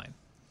 it's fine.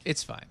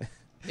 It's fine.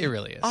 It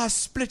really is. Our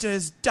splitter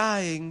is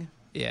dying.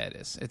 Yeah, it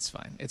is. It's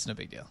fine. It's no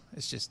big deal.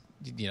 It's just,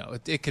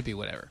 it could be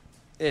whatever.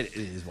 It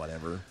is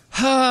whatever.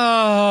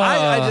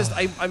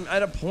 I'm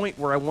at a point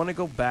where I want to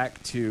go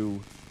back to,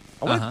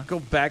 the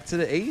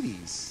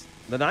 80s,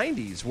 the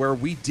 90s, where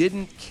we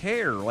didn't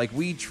care. Like,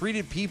 we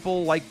treated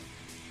people like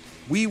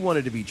we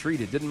wanted to be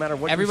treated. Didn't matter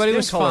what everybody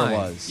your skin was color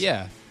fine. was.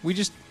 Yeah, we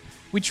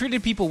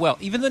treated people well.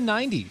 Even the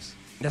 90s.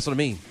 That's what I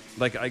mean.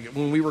 Like,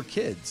 when we were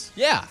kids.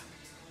 Yeah.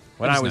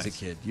 When I was a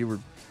kid, you were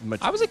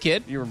much. I was a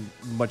kid. You were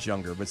much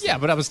younger, but still. Yeah,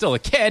 but I was still a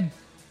kid.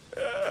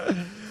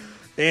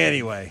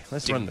 Anyway,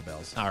 let's run the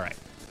bells. All right.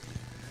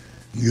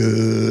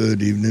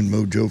 Good evening,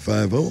 Mojo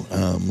 50.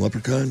 I'm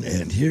Leprechaun,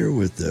 and here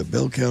with the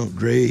bell count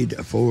grade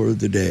for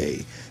the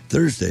day.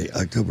 Thursday,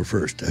 October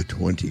 1st,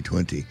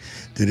 2020.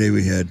 Today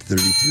we had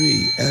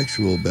 33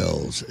 actual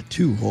bells,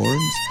 2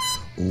 horns,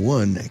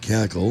 1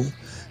 cackle,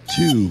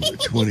 2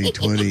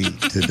 2020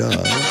 to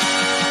dial,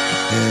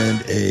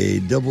 and a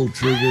double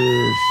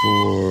trigger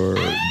for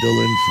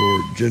Dylan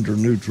for Gender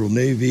Neutral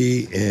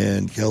Navy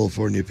and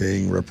California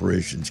paying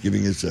reparations,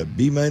 giving us a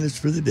B-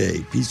 for the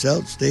day. Peace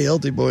out. Stay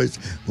healthy, boys.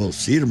 We'll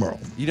see you tomorrow.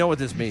 You know what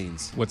this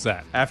means? What's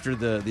that? After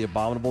the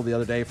Abominable the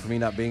other day for me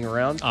not being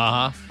around,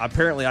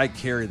 apparently I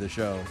carry the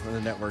show on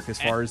the network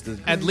as far as the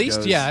at least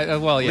goes. Yeah,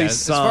 well, yeah,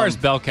 as far as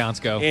bell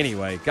counts go.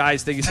 Anyway,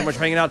 guys, thank you so much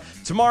for hanging out.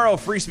 Tomorrow,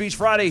 Free Speech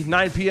Friday,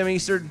 9 p.m.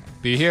 Eastern.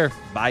 Be here.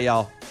 Bye,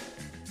 y'all.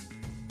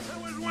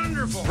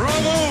 Wonderful. Bravo!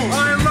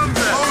 I love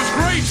that. Oh, it was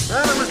great.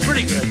 Well, it was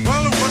pretty good.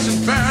 Well, it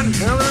wasn't bad.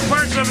 Well, there were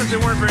parts of it that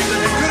weren't very good.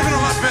 It could have been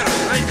a lot better.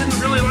 I didn't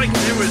really like it.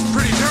 It was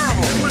pretty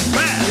terrible. It was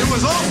bad. It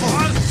was awful.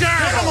 It was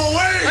terrible. Get him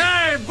away!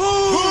 Hey,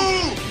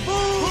 boo!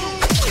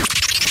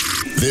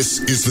 Boo! This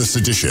is the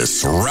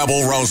seditious,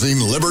 rabble-rousing,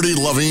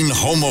 liberty-loving,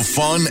 home of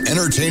fun,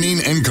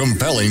 entertaining, and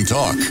compelling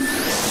talk.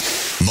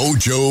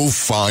 Mojo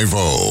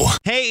 50.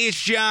 Hey, it's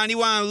John. You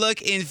want to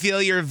look and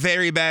feel your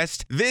very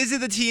best? Visit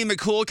the team at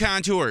Cool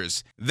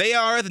Contours. They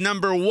are the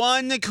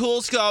 #1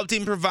 cool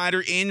sculpting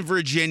provider in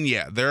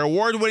Virginia. Their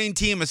award-winning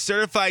team of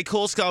certified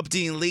cool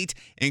sculpting elite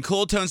and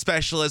cool tone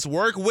specialists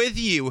work with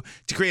you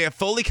to create a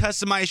fully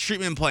customized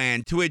treatment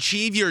plan to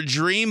achieve your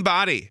dream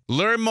body.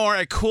 Learn more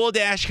at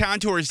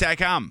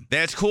cool-contours.com.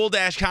 That's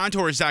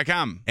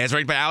cool-contours.com. As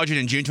ranked by Allergen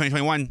in June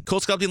 2021,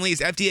 Cool Sculpting Elite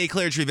is FDA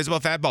cleared to treat visible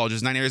fat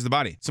bulges in 9 areas of the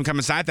body. Some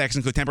common side effects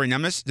include temporary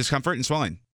numbness, discomfort, and swelling.